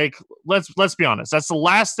issue. Like, let's be honest. That's the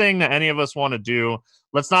last thing that any of us want to do.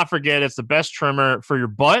 Let's not forget it's the best trimmer for your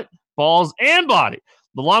butt, balls, and body.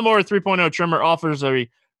 The Lawnmower 3.0 trimmer offers a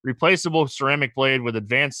replaceable ceramic blade with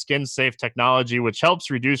advanced skin-safe technology, which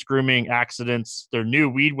helps reduce grooming accidents. Their new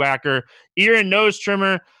Weed Whacker ear and nose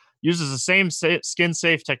trimmer uses the same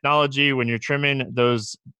skin-safe technology when you're trimming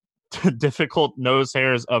those difficult nose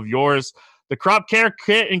hairs of yours. The Crop Care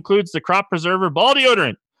Kit includes the Crop Preserver Ball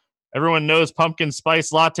Deodorant. Everyone knows pumpkin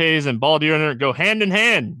spice lattes and ball deodorant go hand in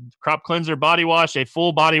hand. Crop Cleanser Body Wash, a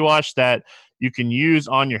full body wash that you can use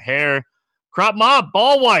on your hair. Crop Mop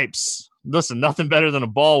Ball Wipes. Listen, nothing better than a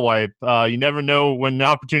ball wipe. You never know when the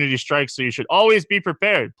opportunity strikes, so you should always be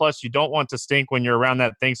prepared. Plus, you don't want to stink when you're around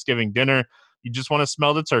that Thanksgiving dinner. You just want to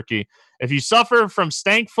smell the turkey. If you suffer from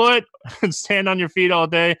stank foot and stand on your feet all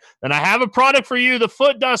day, then I have a product for you, the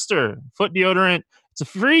Foot Duster, foot deodorant. It's a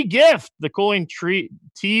free gift. The cooling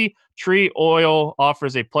tea tree oil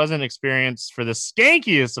offers a pleasant experience for the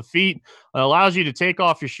skankiest of feet and allows you to take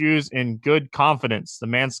off your shoes in good confidence. The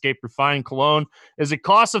Manscaped Refined Cologne is a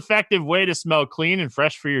cost-effective way to smell clean and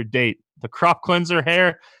fresh for your date. The crop cleanser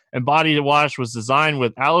hair and body wash was designed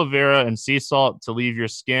with aloe vera and sea salt to leave your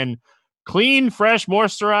skin clean, fresh,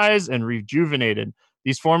 moisturized, and rejuvenated.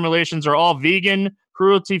 These formulations are all vegan,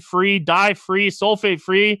 cruelty-free, dye-free,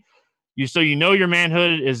 sulfate-free. So you know your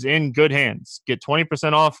manhood is in good hands. Get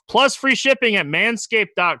 20% off plus free shipping at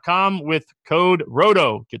manscaped.com with code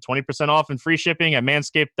ROTO. Get 20% off and free shipping at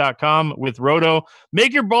manscaped.com with ROTO.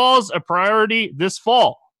 Make your balls a priority this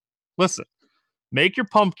fall. Listen, make your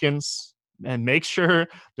pumpkins and make sure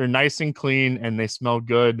they're nice and clean and they smell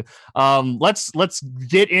good. Let's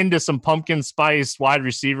get into some pumpkin spice wide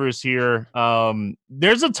receivers here.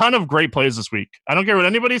 There's a ton of great plays this week. I don't care what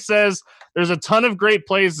anybody says. There's a ton of great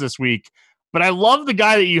plays this week, but I love the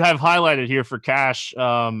guy that you have highlighted here for cash.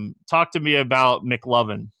 Talk to me about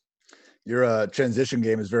McLovin. Your transition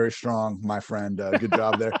game is very strong, my friend. Good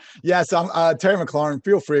job there. Yeah, so I'm Terry McLaurin.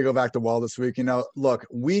 Feel free to go back to Wall this week. Look,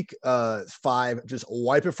 week 5, just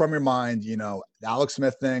wipe it from your mind. The Alex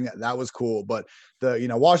Smith thing, that was cool. But the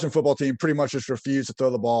Washington football team pretty much just refused to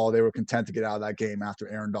throw the ball. They were content to get out of that game after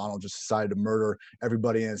Aaron Donald just decided to murder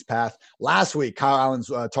everybody in his path. Last week, Kyle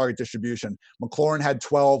Allen's target distribution. McLaurin had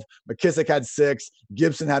 12, McKissick had 6,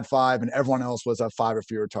 Gibson had 5, and everyone else was 5 or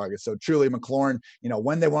fewer targets. So truly, McLaurin,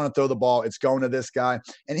 when they want to throw the ball, it's going to this guy.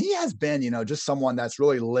 And he has been, just someone that's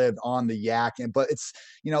really lived on the yak. But it's,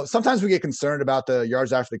 sometimes we get concerned about the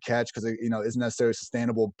yards after the catch because it, isn't necessarily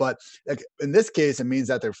sustainable. But in this case, it means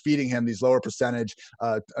that they're feeding him these higher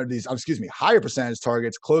percentage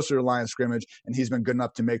targets closer to line of scrimmage, and he's been good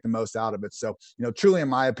enough to make the most out of it. So, truly, in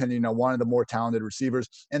my opinion, one of the more talented receivers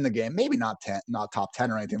in the game. Maybe not top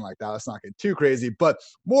 10 or anything like that. Let's not get too crazy, but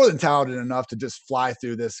more than talented enough to just fly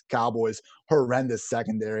through this Cowboys horrendous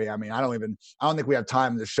secondary. I mean, I don't think we have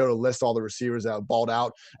time in the show to list all the receivers that have balled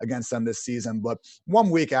out against them this season, but one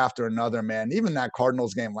week after another, man. Even that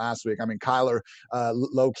Cardinals game last week, I mean, Kyler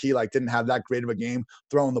low key didn't have that great of a game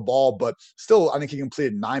throwing the ball, but still, I think he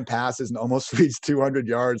completed 9 passes and almost reached 200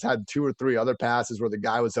 yards, had 2 or 3 other passes where the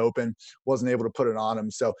guy was open, wasn't able to put it on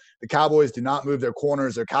him. So the Cowboys do not move their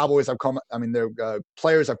corners. Their players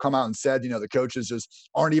have come out and said, the coaches just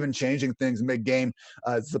aren't even changing things mid-game.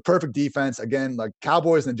 It's the perfect defense. Again,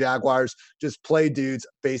 Cowboys and the Jaguars, just play dudes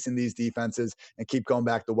facing these defenses and keep going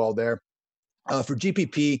back to well there. For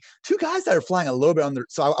GPP, 2 guys that are flying a little bit under.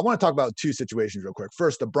 So I want to talk about 2 situations real quick.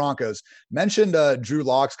 First, the Broncos. Mentioned Drew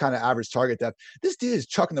Lock's kind of average target depth. This dude is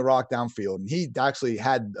chucking the rock downfield, and he actually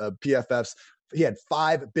had PFF's. He had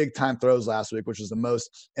 5 big-time throws last week, which was the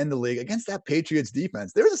most in the league against that Patriots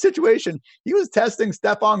defense. There was a situation he was testing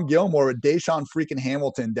Stephon Gilmore with Deshaun freaking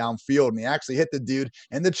Hamilton downfield, and he actually hit the dude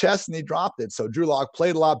in the chest, and he dropped it. So Drew Lock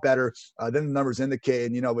played a lot better than the numbers indicate.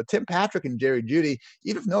 And, with Tim Patrick and Jerry Jeudy,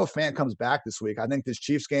 even if Noah Fant comes back this week, I think this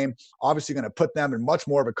Chiefs game obviously going to put them in much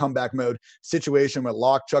more of a comeback mode situation with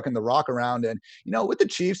Lock chucking the rock around. And, with the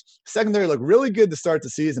Chiefs, secondary looked really good to start the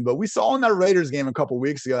season, but we saw in that Raiders game a couple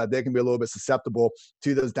weeks ago that they can be a little bit susceptible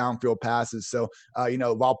to those downfield passes. So,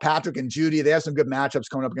 while Patrick and Jeudy, they have some good matchups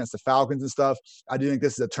coming up against the Falcons and stuff, I do think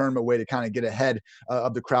this is a tournament way to kind of get ahead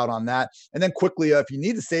of the crowd on that. And then quickly, if you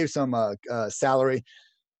need to save some salary,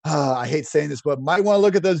 I hate saying this, but might want to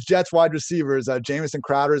look at those Jets wide receivers. Jamison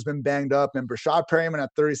Crowder has been banged up, and Brashad Perryman at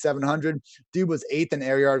 3,700. Dude was 8th in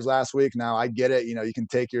air yards last week. Now, I get it. You can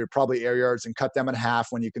take your probably air yards and cut them in half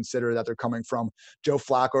when you consider that they're coming from Joe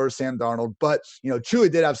Flacco or Sam Darnold. But, truly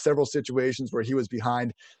did have several situations where he was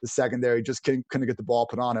behind the secondary, just couldn't get the ball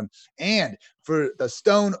put on him. And for the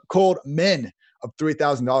stone cold men of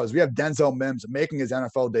 $3,000, we have Denzel Mims making his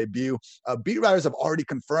NFL debut. Beat writers have already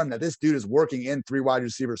confirmed that this dude is working in 3 wide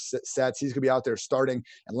receiver sets. He's going to be out there starting.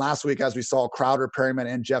 And last week, as we saw, Crowder, Perryman,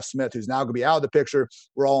 and Jeff Smith, who's now going to be out of the picture,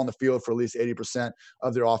 we're all on the field for at least 80%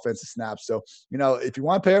 of their offensive snaps. So, if you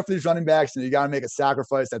want to pay up for these running backs, then you got to make a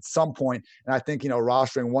sacrifice at some point. And I think,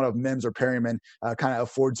 rostering one of Mims or Perryman kind of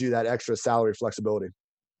affords you that extra salary flexibility.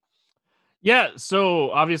 Yeah, so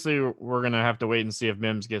obviously we're going to have to wait and see if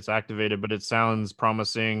Mims gets activated, but it sounds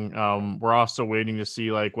promising. We're also waiting to see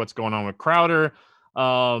what's going on with Crowder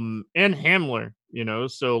and Hamler,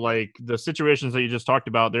 so the situations that you just talked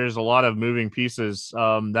about, there's a lot of moving pieces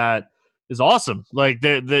that is awesome.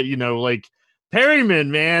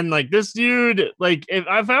 Perryman, man, this dude,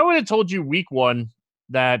 if I would have told you week 1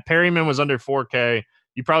 that Perryman was under 4K,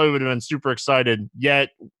 you probably would have been super excited. Yet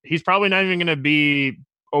he's probably not even going to be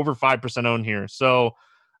over 5% owned here. So,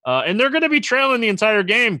 and they're going to be trailing the entire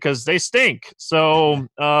game because they stink. So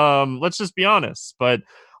let's just be honest. But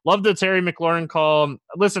love the Terry McLaurin call.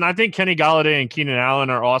 Listen, I think Kenny Golladay and Keenan Allen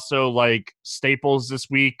are also like staples this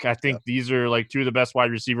week. I think these are like two of the best wide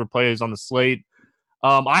receiver players on the slate.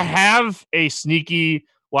 I have a sneaky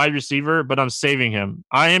wide receiver, but I'm saving him.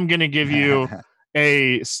 I am going to give you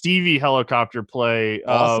a Stevie helicopter play.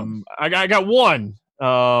 Awesome. I got one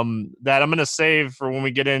that I'm going to save for when we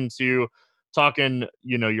get into talking,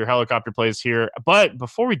 your helicopter plays here. But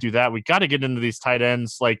before we do that, we got to get into these tight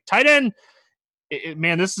ends. Like tight end,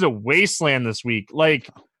 man, this is a wasteland this week. Like,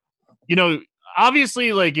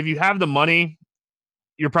 obviously, like if you have the money,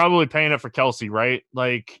 you're probably paying it for Kelsey, right?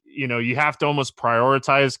 Like, you have to almost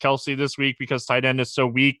prioritize Kelsey this week because tight end is so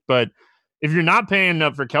weak. But if you're not paying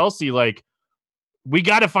up for Kelsey, like we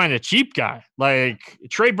got to find a cheap guy. Like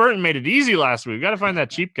Trey Burton made it easy last week. We got to find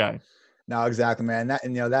that cheap guy. No, exactly, man.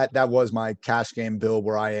 That was my cash game build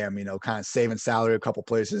where I am, kind of saving salary a couple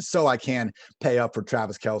places so I can pay up for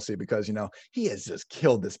Travis Kelce because, he has just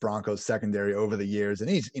killed this Broncos secondary over the years. And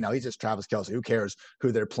he's just Travis Kelce. Who cares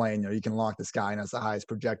who they're playing? You can lock this guy in as the highest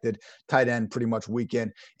projected tight end pretty much week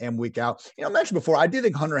in and week out. I mentioned before, I do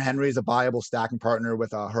think Hunter Henry is a viable stacking partner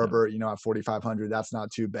with Herbert, at 4,500. That's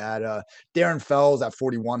not too bad. Darren Fells at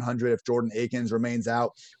 4,100. If Jordan Akins remains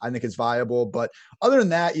out, I think it's viable. But other than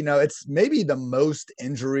that, it's maybe the most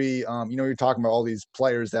injury, you're talking about all these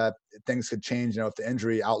players that things could change, if the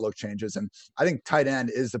injury outlook changes. And I think tight end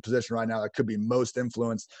is the position right now that could be most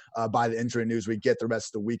influenced by the injury news we get the rest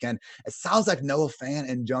of the weekend. It sounds like Noah Fant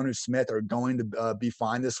and Jonnu Smith are going to be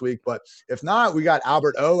fine this week. But if not, we got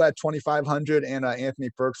Albert O at 2,500 and Anthony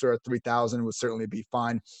Firkser at 3,000 would certainly be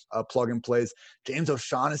fine plug and plays. James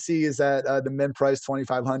O'Shaughnessy is at the mid price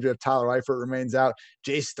 2,500 if Tyler Eifert remains out.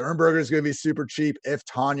 Jay Sternberger is going to be super cheap if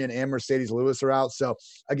Tanya and Mercedes Lewis are out. So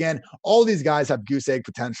again, all these guys have goose egg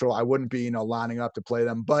potential. I wouldn't be, lining up to play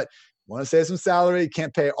them, but want to save some salary,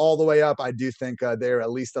 can't pay all the way up. I do think they're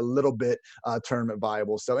at least a little bit tournament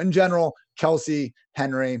viable. So in general, Kelsey,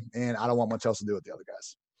 Henry, and I don't want much else to do with the other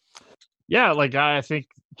guys. Yeah, like I think,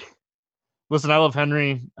 listen, I love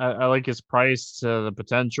Henry. I like his price, the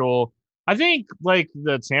potential. I think like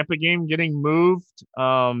the Tampa game getting moved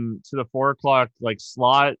to the 4:00 like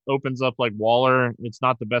slot opens up like Waller. It's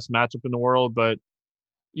not the best matchup in the world, but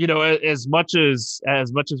as much as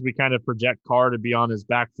we kind of project Carr to be on his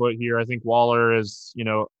back foot here, I think Waller is,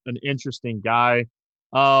 an interesting guy.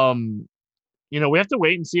 We have to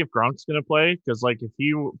wait and see if Gronk's going to play because like if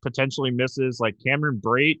he potentially misses, like Cameron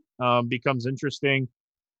Brate becomes interesting.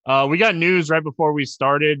 We got news right before we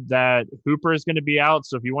started that Hooper is going to be out.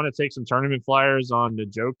 So if you want to take some tournament flyers on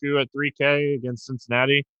Njoku at 3K against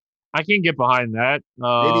Cincinnati, I can get behind that.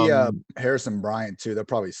 Maybe Harrison Bryant too. They'll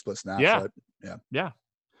probably split snaps. Yeah.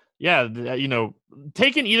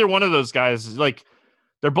 Taking either one of those guys, like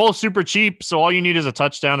they're both super cheap. So all you need is a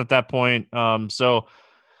touchdown at that point.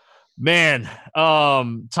 Man,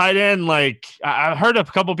 tight end, like I heard a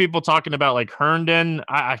couple people talking about like Herndon.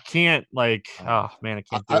 I can't like, oh man, I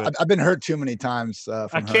can't do it. I've been hurt too many times.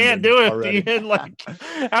 I can't do it. Ian. Like,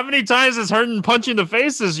 how many times is Herndon punching the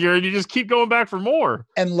face this year and you just keep going back for more?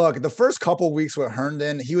 And look, the first couple of weeks with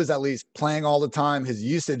Herndon, he was at least playing all the time. His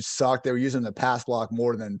usage sucked. They were using the pass block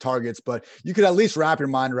more than targets, but you could at least wrap your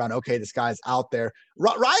mind around, okay, this guy's out there.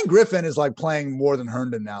 Ryan Griffin is like playing more than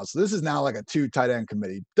Herndon now. So this is now like a 2 tight end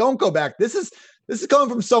committee. Don't go back. This is coming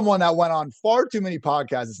from someone that went on far too many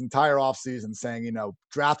podcasts this entire offseason saying,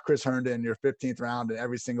 draft Chris Herndon in your 15th round in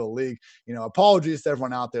every single league. Apologies to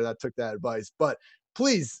everyone out there that took that advice, but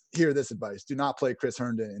please hear this advice. Do not play Chris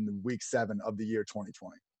Herndon in the week 7 of the year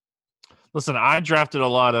 2020. Listen, I drafted a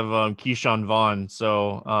lot of Keyshawn Vaughn,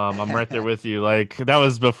 so I'm right there with you. Like that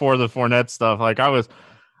was before the Fournette stuff. Like I was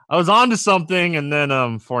on to something, and then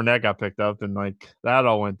Fournette got picked up, and like that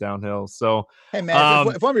all went downhill. So, hey man,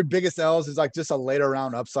 if one of your biggest L's is like just a later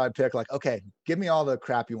round upside pick, like okay, give me all the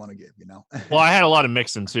crap you want to give, Well, I had a lot of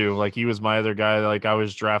Mixon too. Like he was my other guy. Like I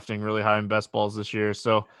was drafting really high in best balls this year,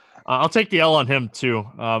 so I'll take the L on him too.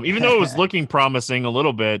 Even though it was looking promising a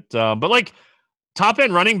little bit, but like top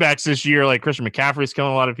end running backs this year, like Christian McCaffrey's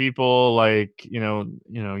killing a lot of people. Like,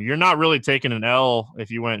 you're not really taking an L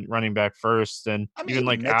if you went running back first. And even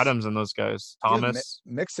like Adams and those guys, Thomas.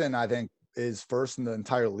 Mixon, I think, is first in the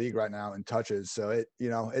entire league right now in touches. So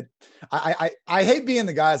I hate being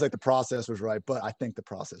the guys like the process was right, but I think the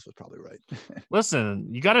process was probably right. Listen,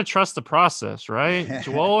 you got to trust the process, right?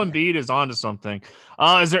 Joel Embiid is onto something.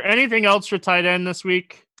 Is there anything else for tight end this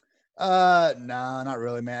week? No, not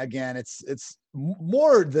really, man. Again, it's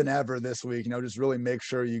more than ever this week, just really make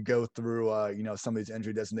sure you go through, some of these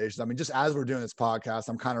injury destinations. I mean, just as we're doing this podcast,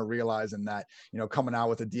 I'm kind of realizing that, coming out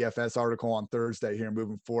with a DFS article on Thursday here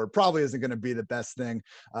moving forward probably isn't going to be the best thing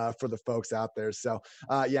for the folks out there. So,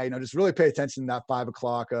 just really pay attention to that 5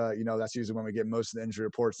 o'clock. That's usually when we get most of the injury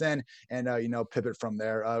reports in and, pivot from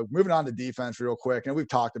there. Moving on to defense real quick. And we've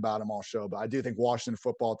talked about them all show, but I do think Washington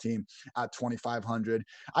football team at 2,500,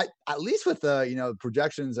 at least with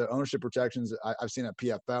projections, ownership projections I've seen at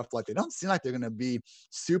PFF, like they don't seem like they're going to be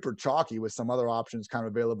super chalky with some other options kind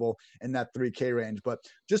of available in that 3K range, but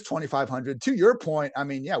just 2,500. To your point, I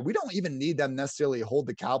mean, we don't even need them necessarily hold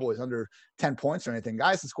the Cowboys under 10 points or anything.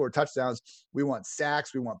 Guys can score touchdowns. We want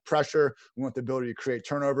sacks. We want pressure. We want the ability to create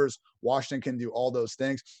turnovers. Washington can do all those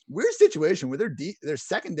things. Weird situation where their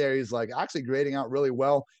secondary is like actually grading out really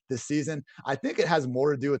well this season. I think it has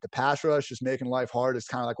more to do with the pass rush, just making life hard. It's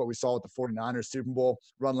kind of like what we saw with the 49ers Super Bowl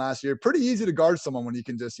run last year. Pretty easy to guard someone when you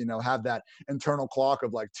can just, have that internal clock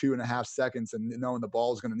of like 2.5 seconds and knowing the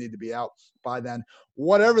ball is going to need to be out by then.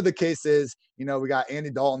 Whatever the case is, we got Andy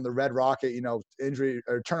Dalton, the Red Rocket, injury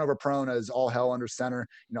or turnover prone as all hell under center.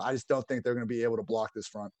 I just don't think they're going to be able to block this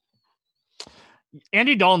front.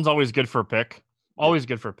 Andy Dalton's always good for a pick. Always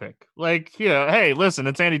good for a pick. Like, hey, listen,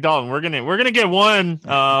 it's Andy Dalton. We're gonna get one,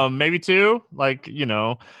 maybe two. Like,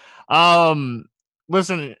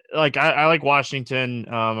 listen, like I like Washington.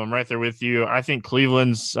 I'm right there with you. I think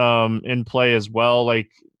Cleveland's in play as well. Like,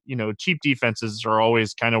 cheap defenses are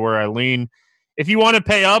always kind of where I lean. If you want to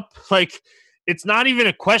pay up, like it's not even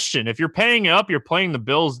a question. If you're paying up, you're playing the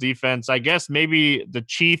Bills defense. I guess maybe the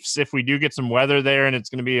Chiefs if we do get some weather there and it's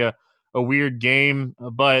going to be a weird game.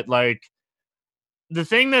 But like the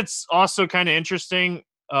thing that's also kind of interesting,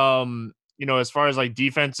 as far as like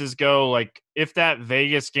defenses go, like if that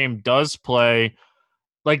Vegas game does play,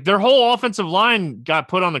 like their whole offensive line got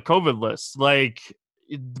put on the COVID list. Like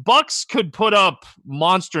the Bucs could put up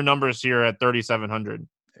monster numbers here at 3,700.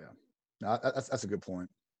 Yeah, no, that's a good point.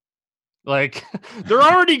 Like they're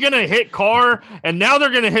already going to hit Carr and now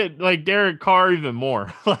they're going to hit like Derek Carr even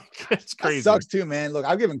more. Like it's crazy. That sucks too, man. Look,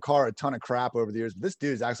 I've given Carr a ton of crap over the years, but this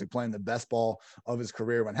dude is actually playing the best ball of his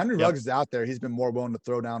career. When Henry Ruggs is out there, he's been more willing to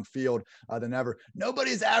throw downfield than ever.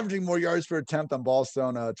 Nobody's averaging more yards per attempt on balls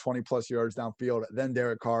thrown 20 plus yards downfield than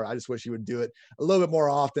Derek Carr. I just wish he would do it a little bit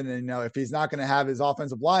more often. And, if he's not going to have his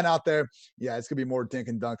offensive line out there, it's going to be more dink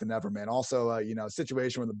and dunk than ever, man. Also,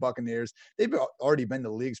 situation with the Buccaneers, they've already been the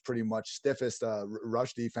league's pretty much stiffest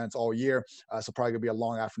rush defense all year. So probably gonna be a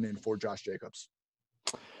long afternoon for Josh Jacobs.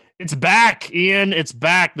 It's back, Ian. It's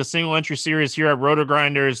back. The single entry series here at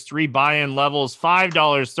RotoGrinders. 3 buy-in levels, $5,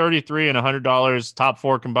 $33, and $100. Top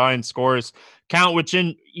 4 combined scores count, which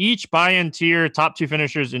in each buy-in tier, top 2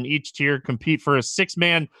 finishers in each tier compete for a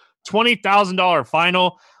 6-man, $20,000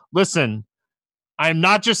 final. Listen, I'm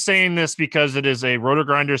not just saying this because it is a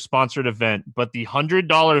RotoGrinders sponsored event, but the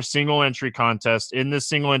 $100 single entry contest in this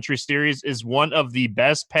single entry series is one of the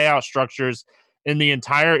best payout structures in the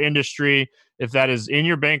entire industry. If that is in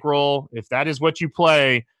your bankroll, if that is what you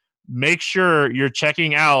play, make sure you're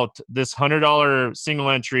checking out this $100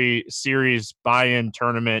 single entry series buy-in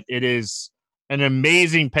tournament. It is an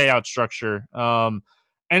amazing payout structure. And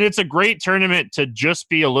it's a great tournament to just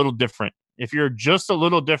be a little different. If you're just a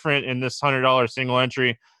little different in this $100 single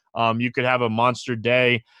entry, you could have a monster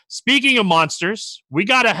day. Speaking of monsters, we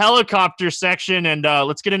got a helicopter section, and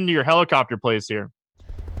let's get into your helicopter plays here.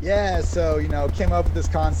 Yeah, so, came up with this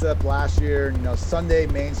concept last year, Sunday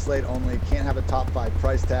main slate only, can't have a top 5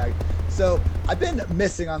 price tag. So I've been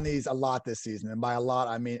missing on these a lot this season. And by a lot,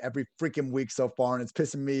 I mean every freaking week so far. And it's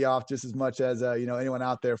pissing me off just as much as, anyone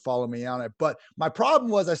out there follow me on it. But my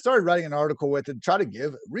problem was I started writing an article with it, try to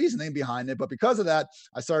give reasoning behind it. But because of that,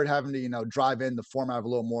 I started having to, drive in the format a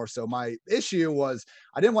little more. So my issue was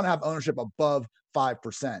I didn't want to have ownership above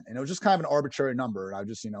 5%. And it was just kind of an arbitrary number. And I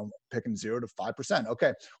just, picking 0 to 5%.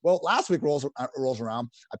 Okay. Well, last week rolls around.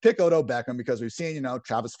 I pick Odell Beckham because we've seen,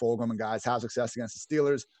 Travis Fulgham and guys have success against the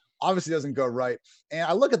Steelers. Obviously doesn't go right. And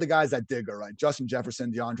I look at the guys that did go right. Justin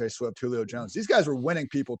Jefferson, DeAndre Swift, Julio Jones. These guys were winning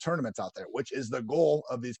people tournaments out there, which is the goal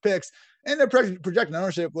of these picks. And their projected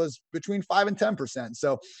ownership was between 5 and 10%.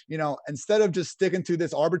 So, instead of just sticking to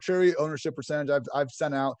this arbitrary ownership percentage I've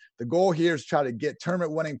sent out, the goal here is to try to get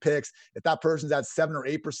tournament winning picks. If that person's at 7 or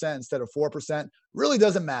 8% instead of 4%, really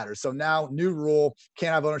doesn't matter. So now new rule,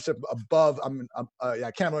 can't have ownership above,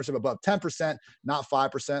 can't have ownership above 10%, not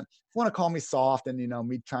 5%. If you want to call me soft and,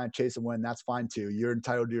 me trying to chase a win, that's fine too. You're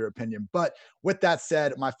entitled to your opinion. But with that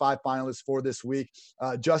said, my 5 finalists for this week,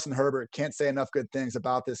 Justin Herbert, can't say enough good things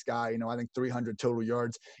about this guy. I think 300 total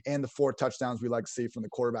yards and the 4 touchdowns we like to see from the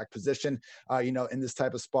quarterback position, in this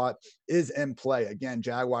type of spot is in play. Again,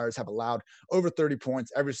 Jaguars have allowed over 30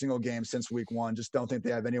 points every single game since week 1. Just don't think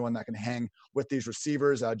they have anyone that can hang with these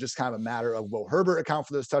receivers. Just kind of a matter of will Herbert account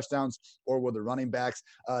for those touchdowns or will the running backs?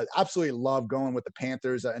 Absolutely love going with the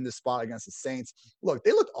Panthers in this spot against the Saints. Look,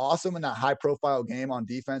 they looked awesome in that high-profile game on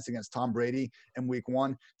defense against Tom Brady in week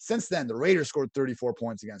 1. Since then, the Raiders scored 34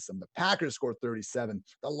 points against them. The Packers scored 37.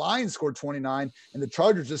 The Lions scored 29, and the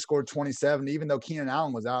Chargers just scored 27, even though Keenan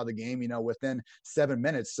Allen was out of the game, within 7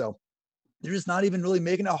 minutes. So they're just not even really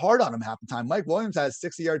making it hard on him half the time. Mike Williams had a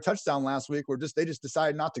 60-yard touchdown last week where they just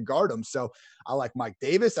decided not to guard him. So I like Mike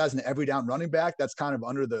Davis as an every down running back. That's kind of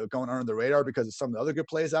going under the radar because of some of the other good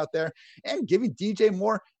plays out there, and giving DJ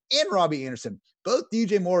Moore and Robbie Anderson. Both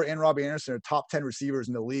DJ Moore and Robbie Anderson are top 10 receivers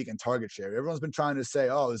in the league in target share. Everyone's been trying to say,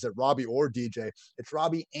 oh, is it Robbie or DJ? It's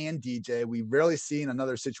Robbie and DJ. We've rarely seen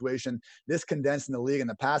another situation this condensed in the league in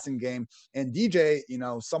the passing game. And DJ,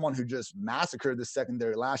 someone who just massacred the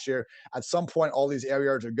secondary last year, at some point, all these air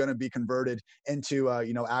yards are going to be converted into,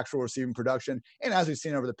 actual receiving production. And as we've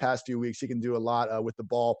seen over the past few weeks, he can do a lot with the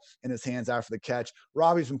ball in his hands after the catch.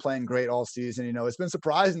 Robbie's been playing great all season. It's been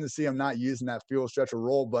surprising to see him not using that field stretcher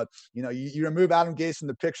role, but, you remove Adam Gase from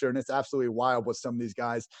the picture, and it's absolutely wild what some of these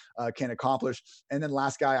guys can accomplish. And then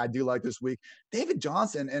last guy I do like this week, David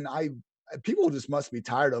Johnson, and people just must be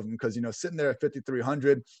tired of him because, sitting there at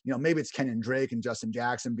 5,300, maybe it's Kenyon Drake and Justin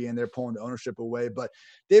Jackson being there pulling the ownership away. But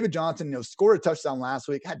David Johnson, scored a touchdown last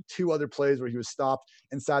week, had 2 other plays where he was stopped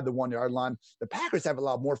inside the 1-yard line. The Packers have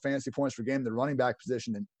allowed more fantasy points per game in the running back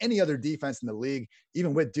position than any other defense in the league.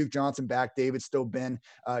 Even with Duke Johnson back, David's still been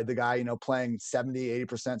the guy, playing 70,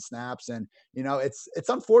 80% snaps. And, it's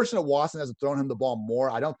unfortunate Watson hasn't thrown him the ball more.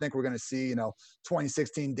 I don't think we're going to see,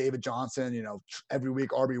 2016 David Johnson, every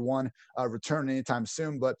week RB1 return anytime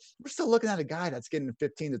soon, but we're still looking at a guy that's getting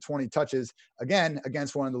 15 to 20 touches again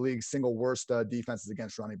against one of the league's single worst defenses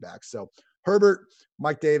against running backs. So Herbert,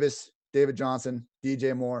 Mike Davis, David Johnson,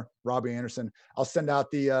 DJ Moore, Robbie Anderson. I'll send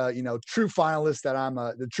out the true finalists that I'm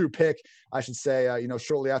the true pick, I should say,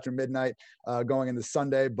 shortly after midnight going into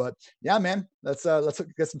Sunday. But yeah, man, let's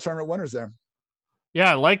get some tournament winners there.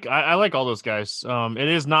 Yeah, I like all those guys. It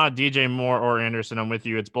is not DJ Moore or Anderson. I'm with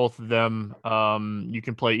you. It's both of them. You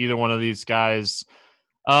can play either one of these guys.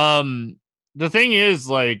 The thing is,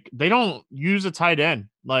 they don't use a tight end.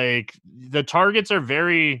 The targets are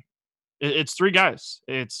it's 3 guys.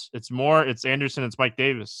 It's Moore, it's Anderson, it's Mike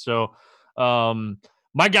Davis. So,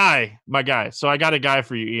 my guy. So I got a guy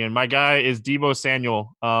for you, Ian. My guy is Deebo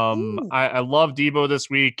Samuel. I love Deebo this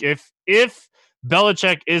week. If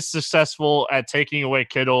Belichick is successful at taking away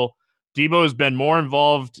Kittle, Deebo has been more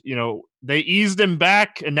involved. They eased him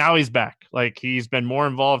back, and now he's back. He's been more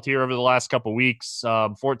involved here over the last couple weeks.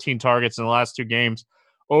 14 targets in the last 2 games,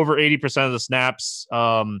 over 80% of the snaps.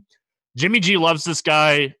 Jimmy G loves this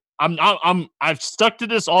guy. I've stuck to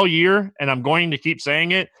this all year, and I'm going to keep saying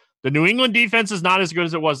it. The New England defense is not as good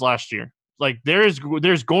as it was last year. There's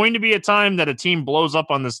going to be a time that a team blows up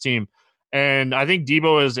on this team. And I think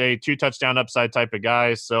Deebo is a 2 touchdown upside type of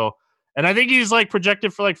guy. So, and I think he's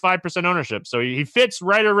projected for 5% ownership. So he fits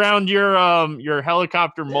right around your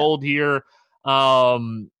helicopter mold here.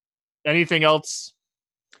 Anything else?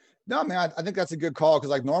 No, man, I think that's a good call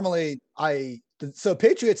because normally So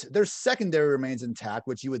Patriots, their secondary remains intact,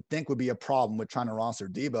 which you would think would be a problem with trying to roster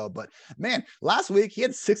Deebo. But man, last week he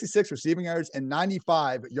had 66 receiving yards and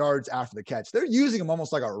 95 yards after the catch. They're using him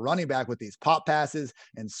almost like a running back with these pop passes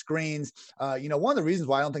and screens. One of the reasons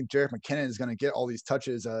why I don't think Jerick McKinnon is going to get all these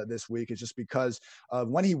touches this week is just because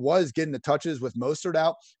when he was getting the touches with Mostert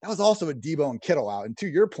out, that was also with Deebo and Kittle out. And to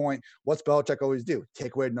your point, what's Belichick always do?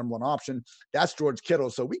 Take away the number 1 option. That's George Kittle.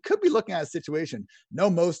 So we could be looking at a situation. No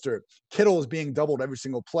Mostert. Kittle is being doubled every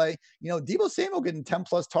single play. Deebo Samuel getting 10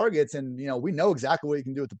 plus targets, and we know exactly what he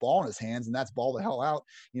can do with the ball in his hands, and that's ball the hell out.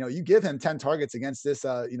 You give him 10 targets against this,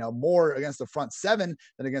 more against the front 7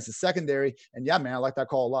 than against the secondary. And yeah, man, I like that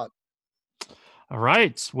call a lot. All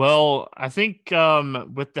right. Well, I think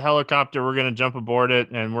with the helicopter, we're going to jump aboard it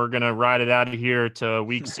and we're going to ride it out of here to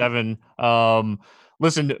week 7.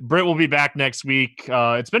 Listen, Britt will be back next week.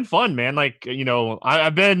 It's been fun, man.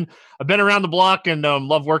 I've been around the block and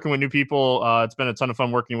love working with new people. It's been a ton of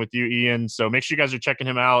fun working with you, Ian. So make sure you guys are checking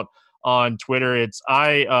him out on Twitter. It's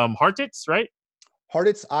Hartitz, right?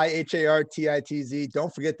 Hartitz, IHARTITZ.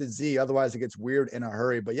 Don't forget the Z, otherwise it gets weird in a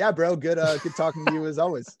hurry. But yeah, bro, good talking to you as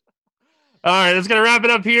always. All right, that's going to wrap it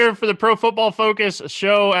up here for the Pro Football Focus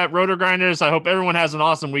show at Roto Grinders. I hope everyone has an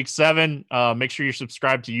awesome week 7. Make sure you're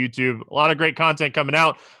subscribed to YouTube. A lot of great content coming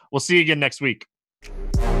out. We'll see you again next week.